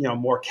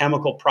 more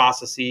chemical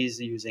processes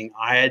using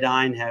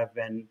iodine have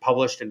been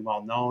published and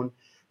well known.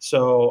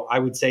 So I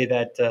would say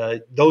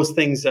that those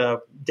things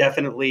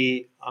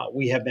definitely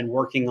we have been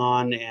working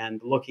on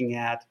and looking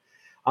at.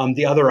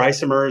 The other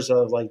isomers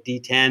of like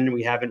D10,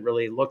 we haven't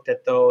really looked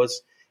at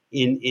those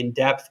in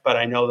depth, but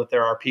I know that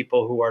there are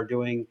people who are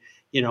doing,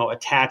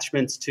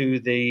 attachments to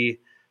the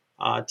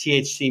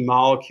THC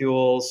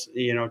molecules,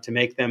 to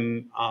make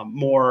them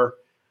more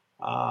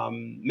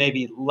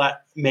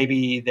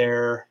maybe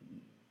they're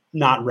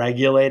not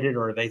regulated,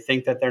 or they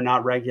think that they're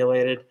not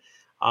regulated,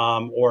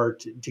 or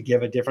to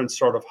give a different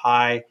sort of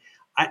high.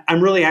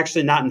 I'm really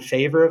actually not in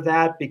favor of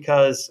that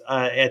because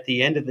at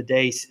the end of the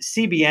day,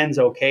 CBN's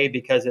okay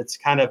because it's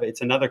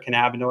another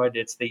cannabinoid.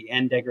 It's the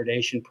end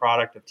degradation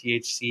product of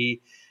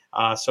THC.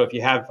 So if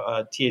you have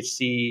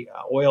THC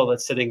oil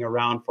that's sitting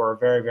around for a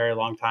very, very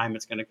long time,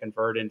 it's going to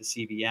convert into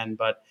CBN.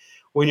 But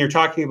when you're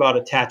talking about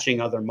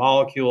attaching other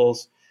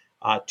molecules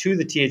to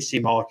the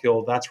THC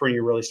molecule, that's when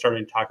you're really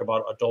starting to talk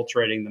about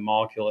adulterating the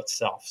molecule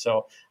itself.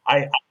 So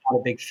I'm not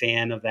a big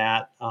fan of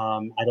that.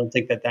 I don't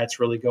think that that's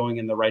really going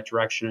in the right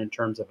direction in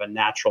terms of a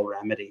natural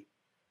remedy.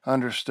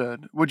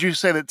 Understood. Would you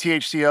say that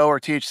THCO or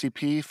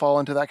THCP fall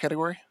into that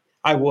category?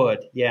 I would,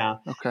 yeah.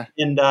 Okay.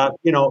 And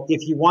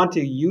if you want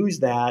to use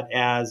that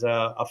as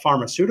a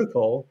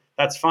pharmaceutical,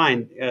 that's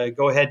fine.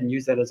 Go ahead and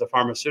use that as a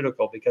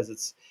pharmaceutical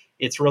because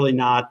it's really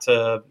not,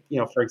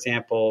 for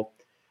example,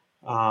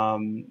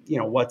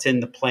 what's in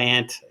the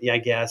plant, I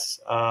guess.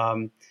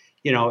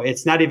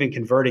 It's not even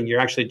converting.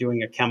 You're actually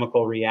doing a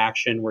chemical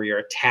reaction where you're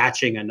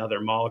attaching another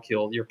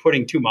molecule. You're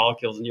putting two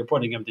molecules and you're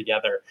putting them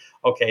together.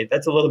 Okay,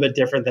 that's a little bit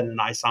different than an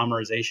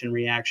isomerization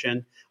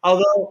reaction.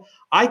 Although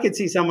I could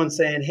see someone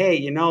saying,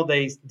 hey,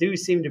 they do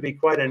seem to be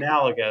quite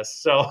analogous.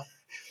 So,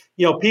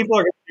 people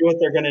are going to do what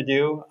they're going to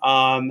do.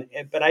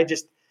 But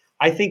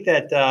I think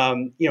that,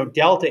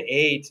 Delta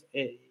 8,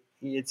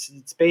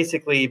 it's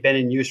basically been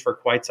in use for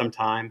quite some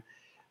time.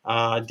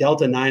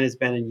 Delta 9 has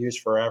been in use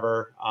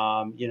forever.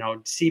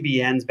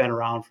 CBN's been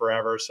around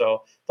forever.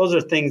 So those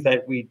are things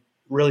that we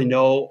really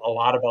know a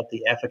lot about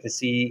the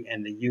efficacy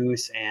and the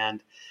use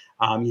and,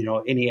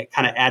 any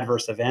kind of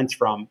adverse events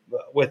from.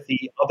 With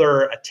the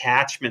other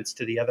attachments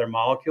to the other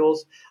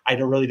molecules, I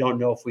really don't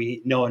know if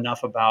we know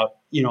enough about,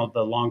 the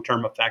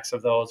long-term effects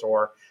of those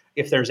or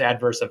if there's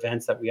adverse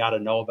events that we ought to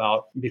know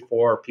about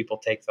before people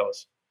take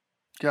those.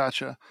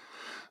 Gotcha.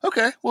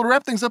 Okay. Well, to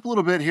wrap things up a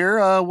little bit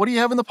here, what do you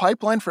have in the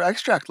pipeline for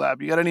Extract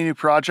Lab? You got any new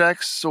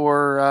projects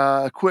or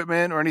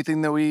equipment or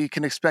anything that we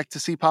can expect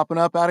to see popping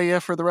up out of you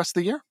for the rest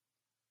of the year?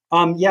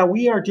 Yeah,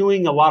 we are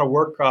doing a lot of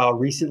work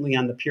recently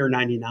on the Pure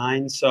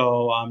 99.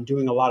 So I'm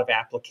doing a lot of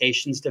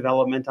applications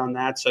development on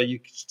that. So you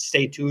can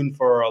stay tuned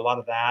for a lot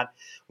of that.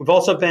 We've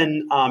also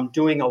been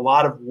doing a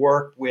lot of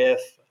work with,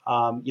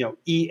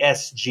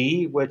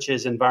 ESG, which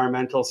is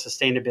environmental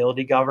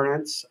sustainability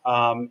governance,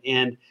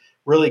 and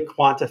really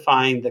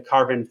quantifying the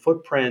carbon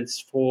footprints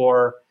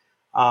for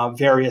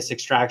various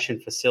extraction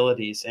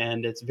facilities.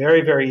 And it's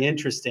very, very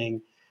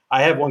interesting.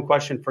 I have one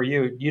question for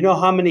you. Do you know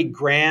how many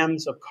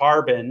grams of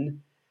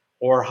carbon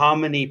or how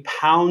many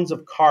pounds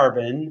of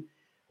carbon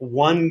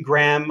 1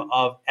 gram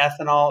of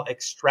ethanol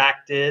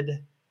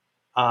extracted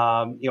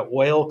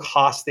oil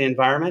costs the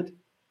environment?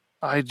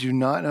 I do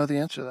not know the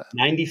answer to that.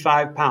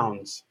 95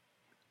 pounds.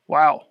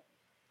 Wow.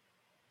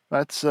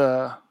 That's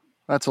a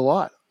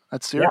lot.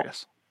 That's Yeah,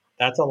 serious.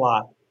 that's a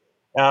lot.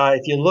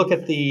 If you look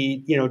at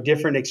the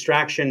different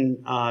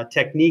extraction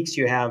techniques,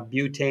 you have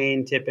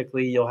butane.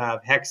 Typically, you'll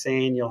have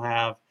hexane, you'll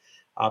have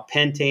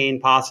pentane,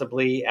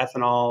 possibly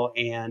ethanol,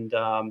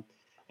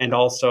 and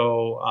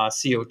also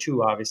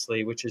CO2,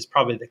 obviously, which is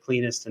probably the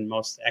cleanest and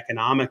most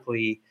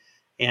economically,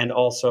 and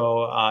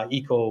also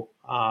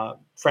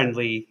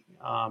eco-friendly,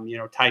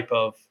 type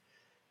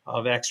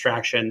of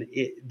extraction.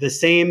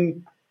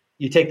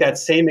 You take that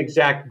same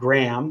exact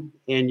gram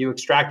and you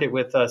extract it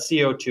with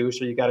CO2.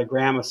 So you got a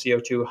gram of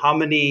CO2. How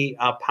many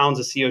pounds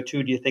of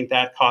CO2 do you think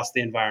that costs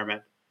the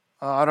environment?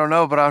 I don't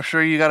know, but I'm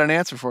sure you got an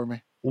answer for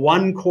me.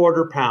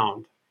 1/4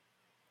 pound.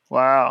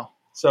 Wow.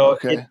 So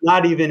it's Okay.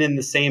 not even in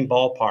the same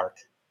ballpark.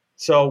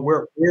 So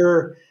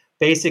we're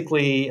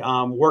basically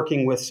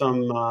working with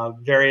some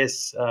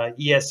various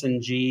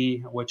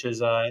ESG, which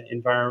is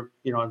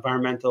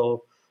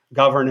environmental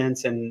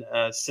governance and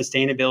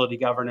sustainability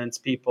governance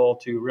people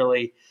to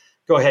really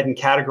go ahead and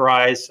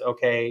categorize.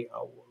 Okay,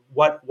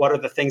 what are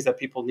the things that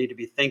people need to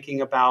be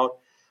thinking about.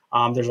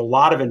 There's a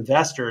lot of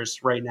investors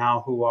right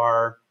now who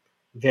are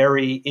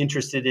very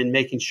interested in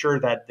making sure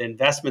that the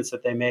investments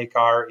that they make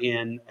are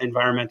in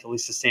environmentally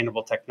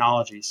sustainable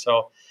technologies.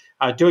 So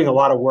doing a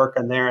lot of work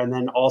on there. And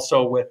then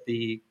also with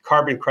the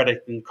carbon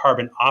credit and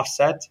carbon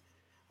offset,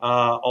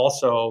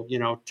 also,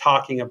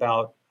 talking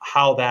about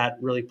how that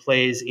really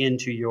plays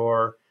into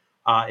your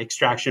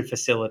extraction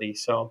facility.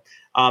 So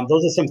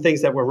those are some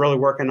things that we're really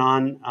working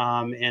on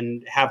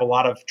and have a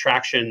lot of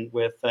traction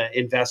with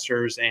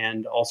investors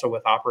and also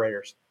with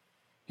operators.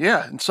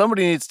 Yeah, and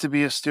somebody needs to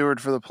be a steward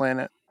for the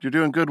planet. You're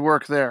doing good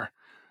work there.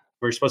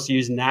 We're supposed to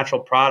use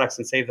natural products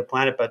and save the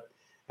planet, but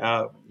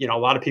a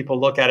lot of people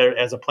look at it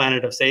as a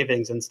planet of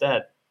savings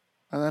instead.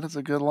 That is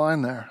a good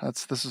line there.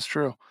 This is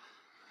true.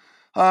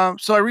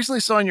 So I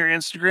recently saw on your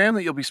Instagram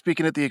that you'll be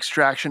speaking at the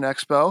Extraction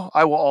Expo.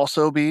 I will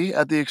also be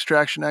at the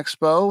Extraction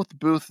Expo with the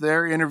booth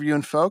there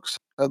interviewing folks.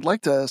 I'd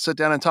like to sit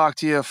down and talk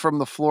to you from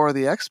the floor of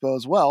the expo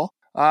as well.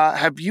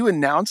 Have you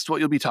announced what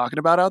you'll be talking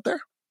about out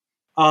there?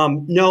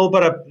 No,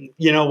 but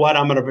you know what?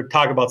 I'm going to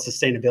talk about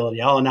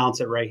sustainability. I'll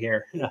announce it right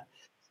here. So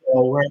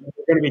we're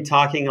going to be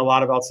talking a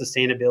lot about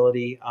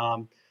sustainability.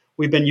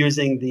 We've been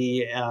using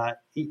the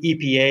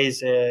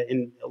EPA's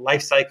in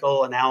life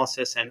cycle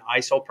analysis and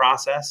ISO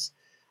process,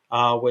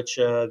 which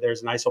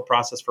there's an ISO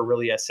process for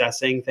really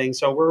assessing things.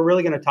 So we're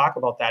really going to talk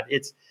about that.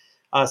 It's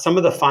some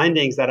of the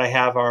findings that I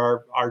have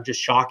are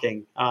just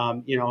shocking.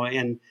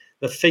 And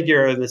the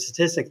figure, the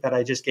statistic that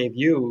I just gave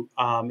you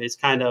is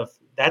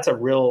that's a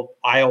real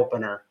eye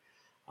opener.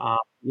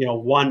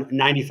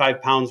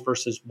 95 pounds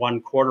versus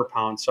 1/4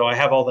 pound. So I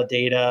have all the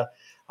data.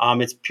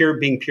 It's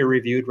being peer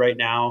reviewed right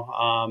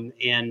now,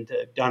 and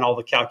done all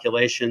the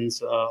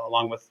calculations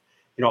along with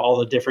all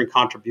the different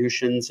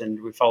contributions,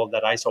 and we followed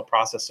that ISO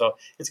process. So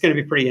it's going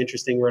to be pretty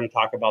interesting. We're going to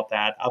talk about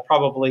that. I'll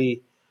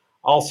probably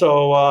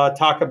also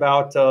talk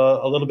about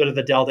a little bit of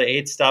the Delta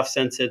 8 stuff,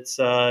 since it's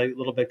a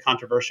little bit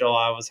controversial.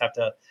 I always have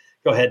to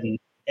go ahead and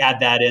add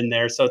that in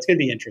there. So it's going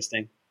to be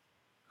interesting.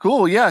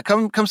 Cool. Yeah,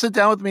 come sit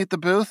down with me at the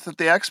booth at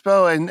the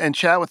expo and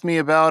chat with me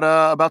about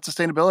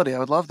sustainability. I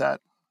would love that.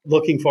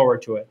 Looking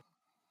forward to it.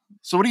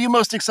 So, what are you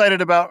most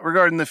excited about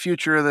regarding the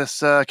future of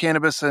this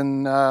cannabis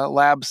and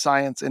lab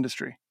science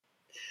industry?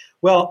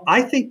 Well,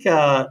 I think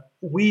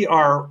we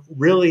are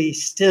really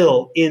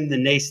still in the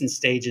nascent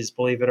stages,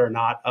 believe it or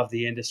not, of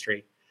the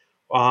industry.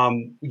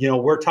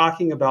 We're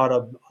talking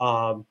about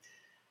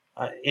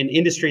an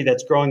industry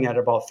that's growing at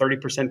about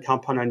 30%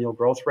 compound annual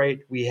growth rate.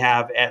 We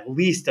have at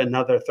least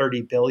another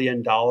 $30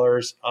 billion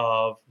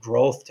of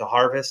growth to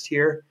harvest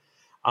here.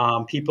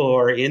 People who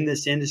are in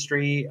this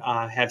industry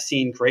have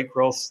seen great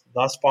growth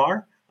thus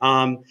far.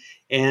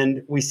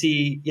 And we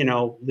see,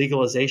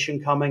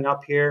 legalization coming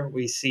up here.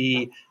 We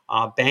see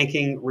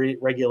banking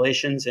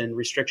regulations and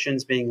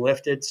restrictions being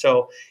lifted.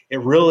 So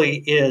it really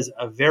is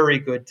a very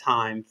good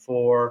time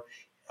for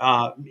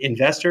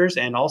investors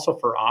and also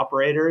for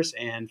operators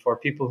and for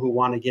people who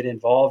want to get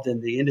involved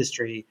in the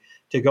industry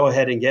to go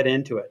ahead and get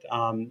into it.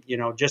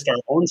 Just our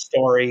own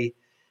story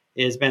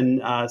has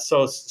been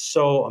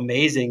so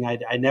amazing.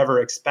 I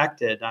never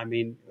expected. I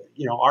mean,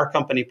 our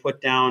company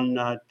put down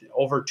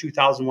over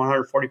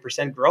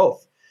 2,140%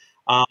 growth.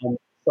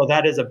 So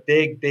that is a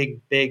big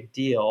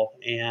deal.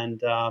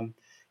 And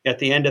at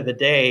the end of the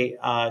day,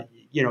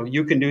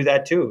 you can do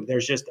that too.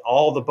 There's just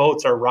all the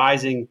boats are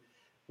rising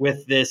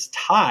with this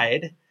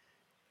tide.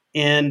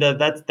 And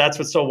that's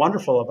what's so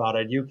wonderful about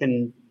it. You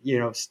can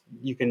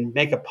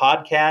make a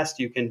podcast.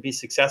 You can be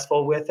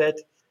successful with it.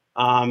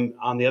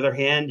 On the other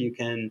hand, you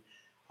can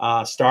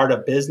start a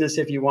business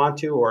if you want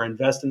to, or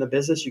invest in the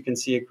business. You can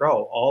see it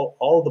grow.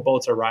 All the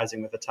boats are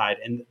rising with the tide,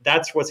 and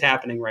that's what's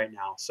happening right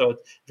now. So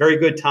it's a very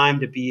good time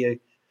to be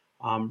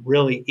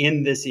really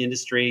in this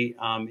industry.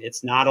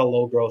 It's not a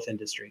low growth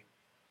industry.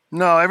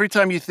 No, every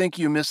time you think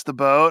you missed the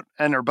boat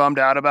and are bummed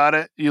out about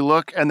it, you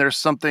look and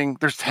there's 10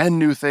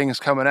 new things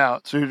coming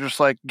out. So you're just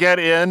like, get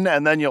in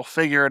and then you'll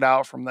figure it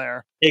out from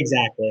there.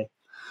 Exactly.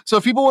 So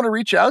if people want to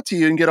reach out to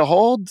you and get a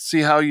hold,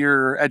 see how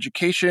your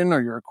education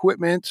or your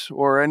equipment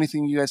or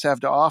anything you guys have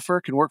to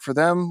offer can work for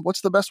them,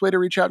 what's the best way to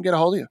reach out and get a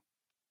hold of you?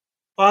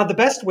 The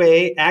best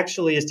way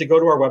actually is to go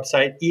to our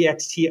website,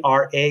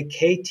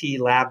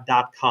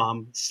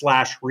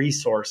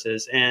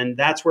 extraklab.com/resources. And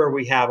that's where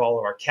we have all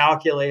of our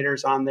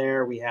calculators on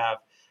there. We have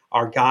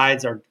our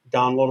guides, our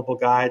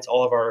downloadable guides.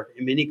 All of our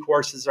mini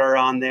courses are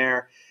on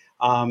there.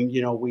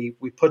 We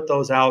put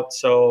those out.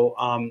 So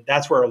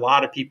that's where a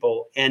lot of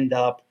people end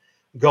up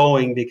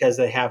going, because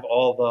they have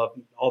all the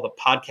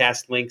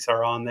podcast links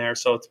are on there.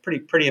 So it's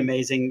pretty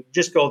amazing.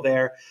 Just go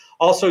there.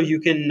 Also, you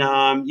can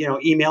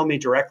email me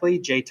directly,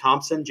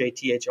 jthompson,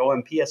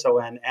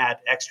 JTHOMPSON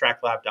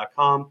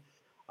 @extraklab.com.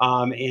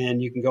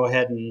 And you can go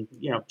ahead and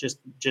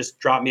just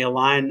drop me a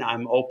line.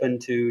 I'm open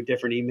to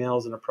different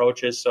emails and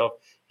approaches. So if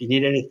you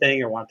need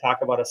anything or want to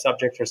talk about a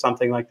subject or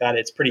something like that,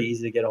 it's pretty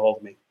easy to get a hold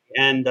of me.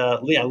 And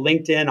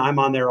LinkedIn, I'm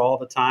on there all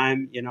the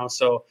time.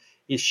 So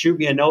you shoot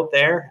me a note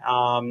there.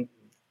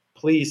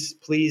 Please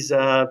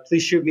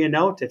shoot me a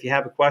note if you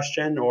have a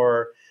question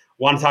or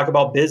want to talk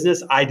about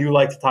business, I do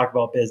like to talk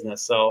about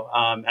business. So,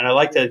 and I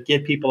like to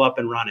get people up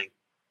and running.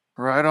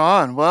 Right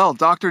on. Well,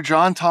 Dr.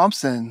 John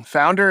Thompson,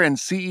 founder and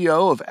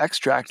CEO of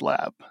Extract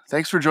Lab.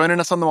 Thanks for joining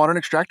us on the Modern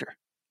Extractor.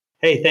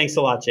 Hey, thanks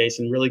a lot,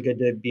 Jason. Really good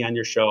to be on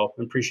your show.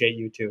 Appreciate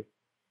you too.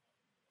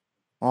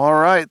 All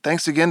right.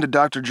 Thanks again to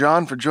Dr.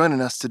 John for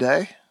joining us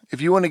today.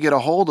 If you want to get a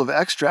hold of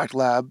Extract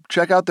Lab,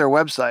 check out their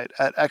website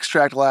at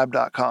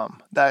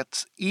extractlab.com.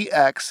 That's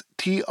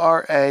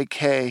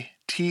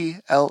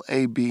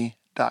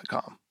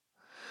extractlab.com.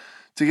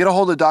 To get a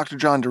hold of Dr.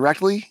 John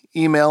directly,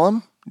 email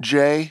him,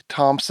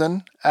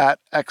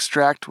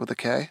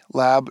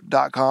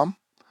 jthompson@extractlab.com,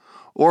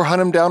 or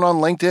hunt him down on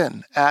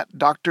LinkedIn at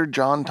Dr.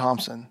 John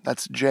Thompson.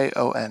 That's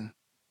Jon.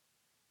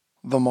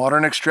 The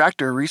Modern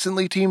Extractor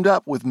recently teamed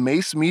up with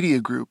Mace Media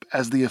Group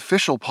as the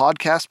official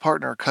podcast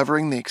partner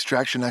covering the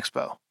Extraction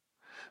Expo.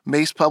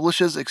 Mace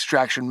publishes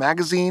Extraction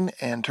Magazine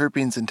and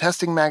Terpenes and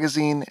Testing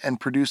Magazine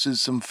and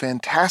produces some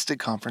fantastic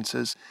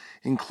conferences,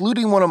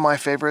 including one of my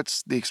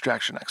favorites, the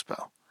Extraction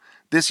Expo.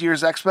 This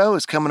year's expo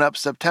is coming up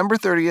September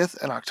 30th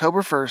and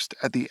October 1st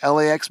at the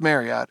LAX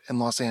Marriott in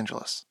Los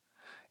Angeles.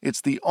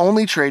 It's the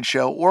only trade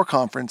show or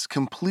conference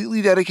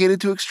completely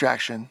dedicated to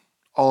extraction.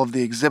 All of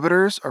the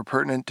exhibitors are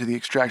pertinent to the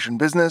extraction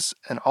business,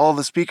 and all of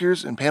the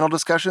speakers and panel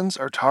discussions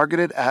are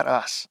targeted at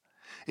us.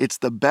 It's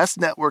the best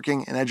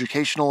networking and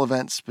educational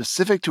event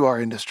specific to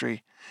our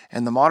industry,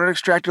 and the Modern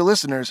Extractor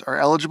listeners are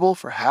eligible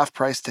for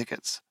half-price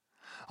tickets.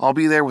 I'll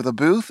be there with a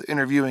booth,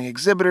 interviewing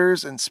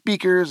exhibitors and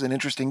speakers and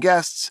interesting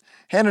guests,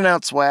 handing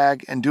out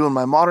swag, and doing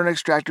my Modern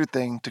Extractor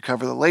thing to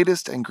cover the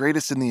latest and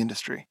greatest in the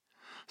industry.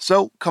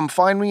 So come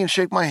find me and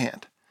shake my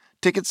hand.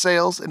 Ticket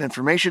sales and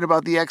information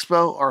about the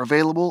expo are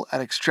available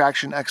at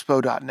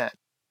extractionexpo.net.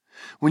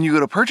 When you go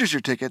to purchase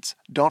your tickets,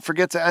 don't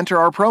forget to enter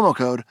our promo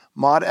code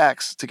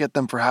MODX to get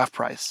them for half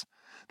price.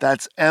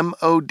 That's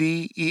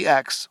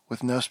MODEX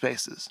with no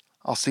spaces.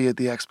 I'll see you at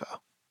the expo.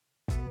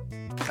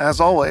 As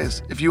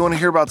always, if you want to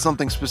hear about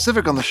something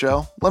specific on the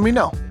show, let me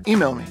know.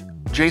 Email me,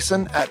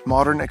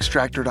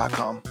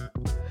 jason@modernextractor.com.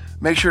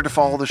 Make sure to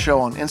follow the show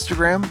on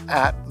Instagram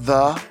at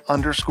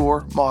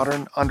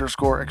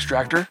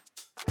 _modern_extractor.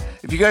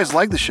 If you guys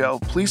like the show,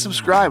 please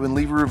subscribe and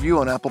leave a review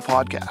on Apple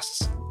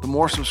Podcasts. The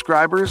more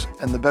subscribers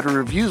and the better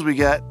reviews we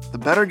get, the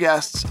better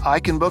guests I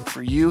can book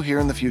for you here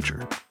in the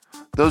future.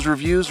 Those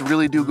reviews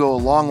really do go a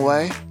long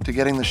way to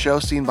getting the show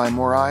seen by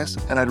more eyes,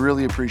 and I'd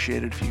really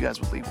appreciate it if you guys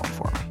would leave one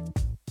for me.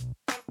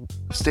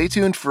 Stay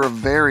tuned for a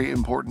very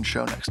important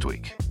show next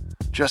week.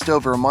 Just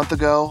over a month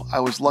ago, I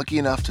was lucky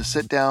enough to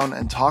sit down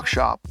and talk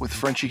shop with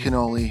Frenchie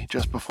Cannoli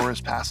just before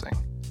his passing.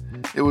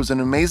 It was an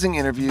amazing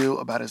interview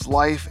about his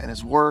life and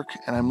his work,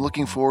 and I'm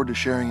looking forward to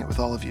sharing it with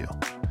all of you.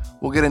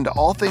 We'll get into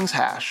all things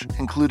hash,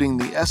 including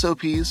the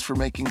SOPs for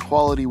making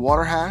quality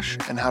water hash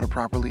and how to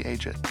properly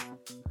age it.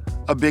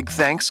 A big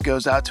thanks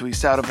goes out to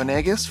Isauta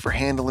Venegas for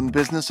handling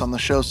business on the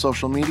show's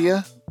social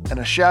media, and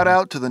a shout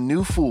out to the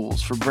New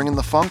Fools for bringing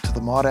the funk to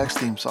the ModX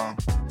theme song.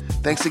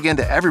 Thanks again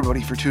to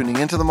everybody for tuning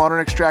into the Modern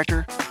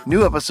Extractor.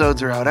 New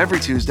episodes are out every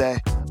Tuesday.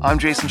 I'm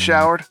Jason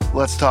Showard.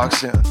 Let's talk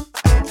soon.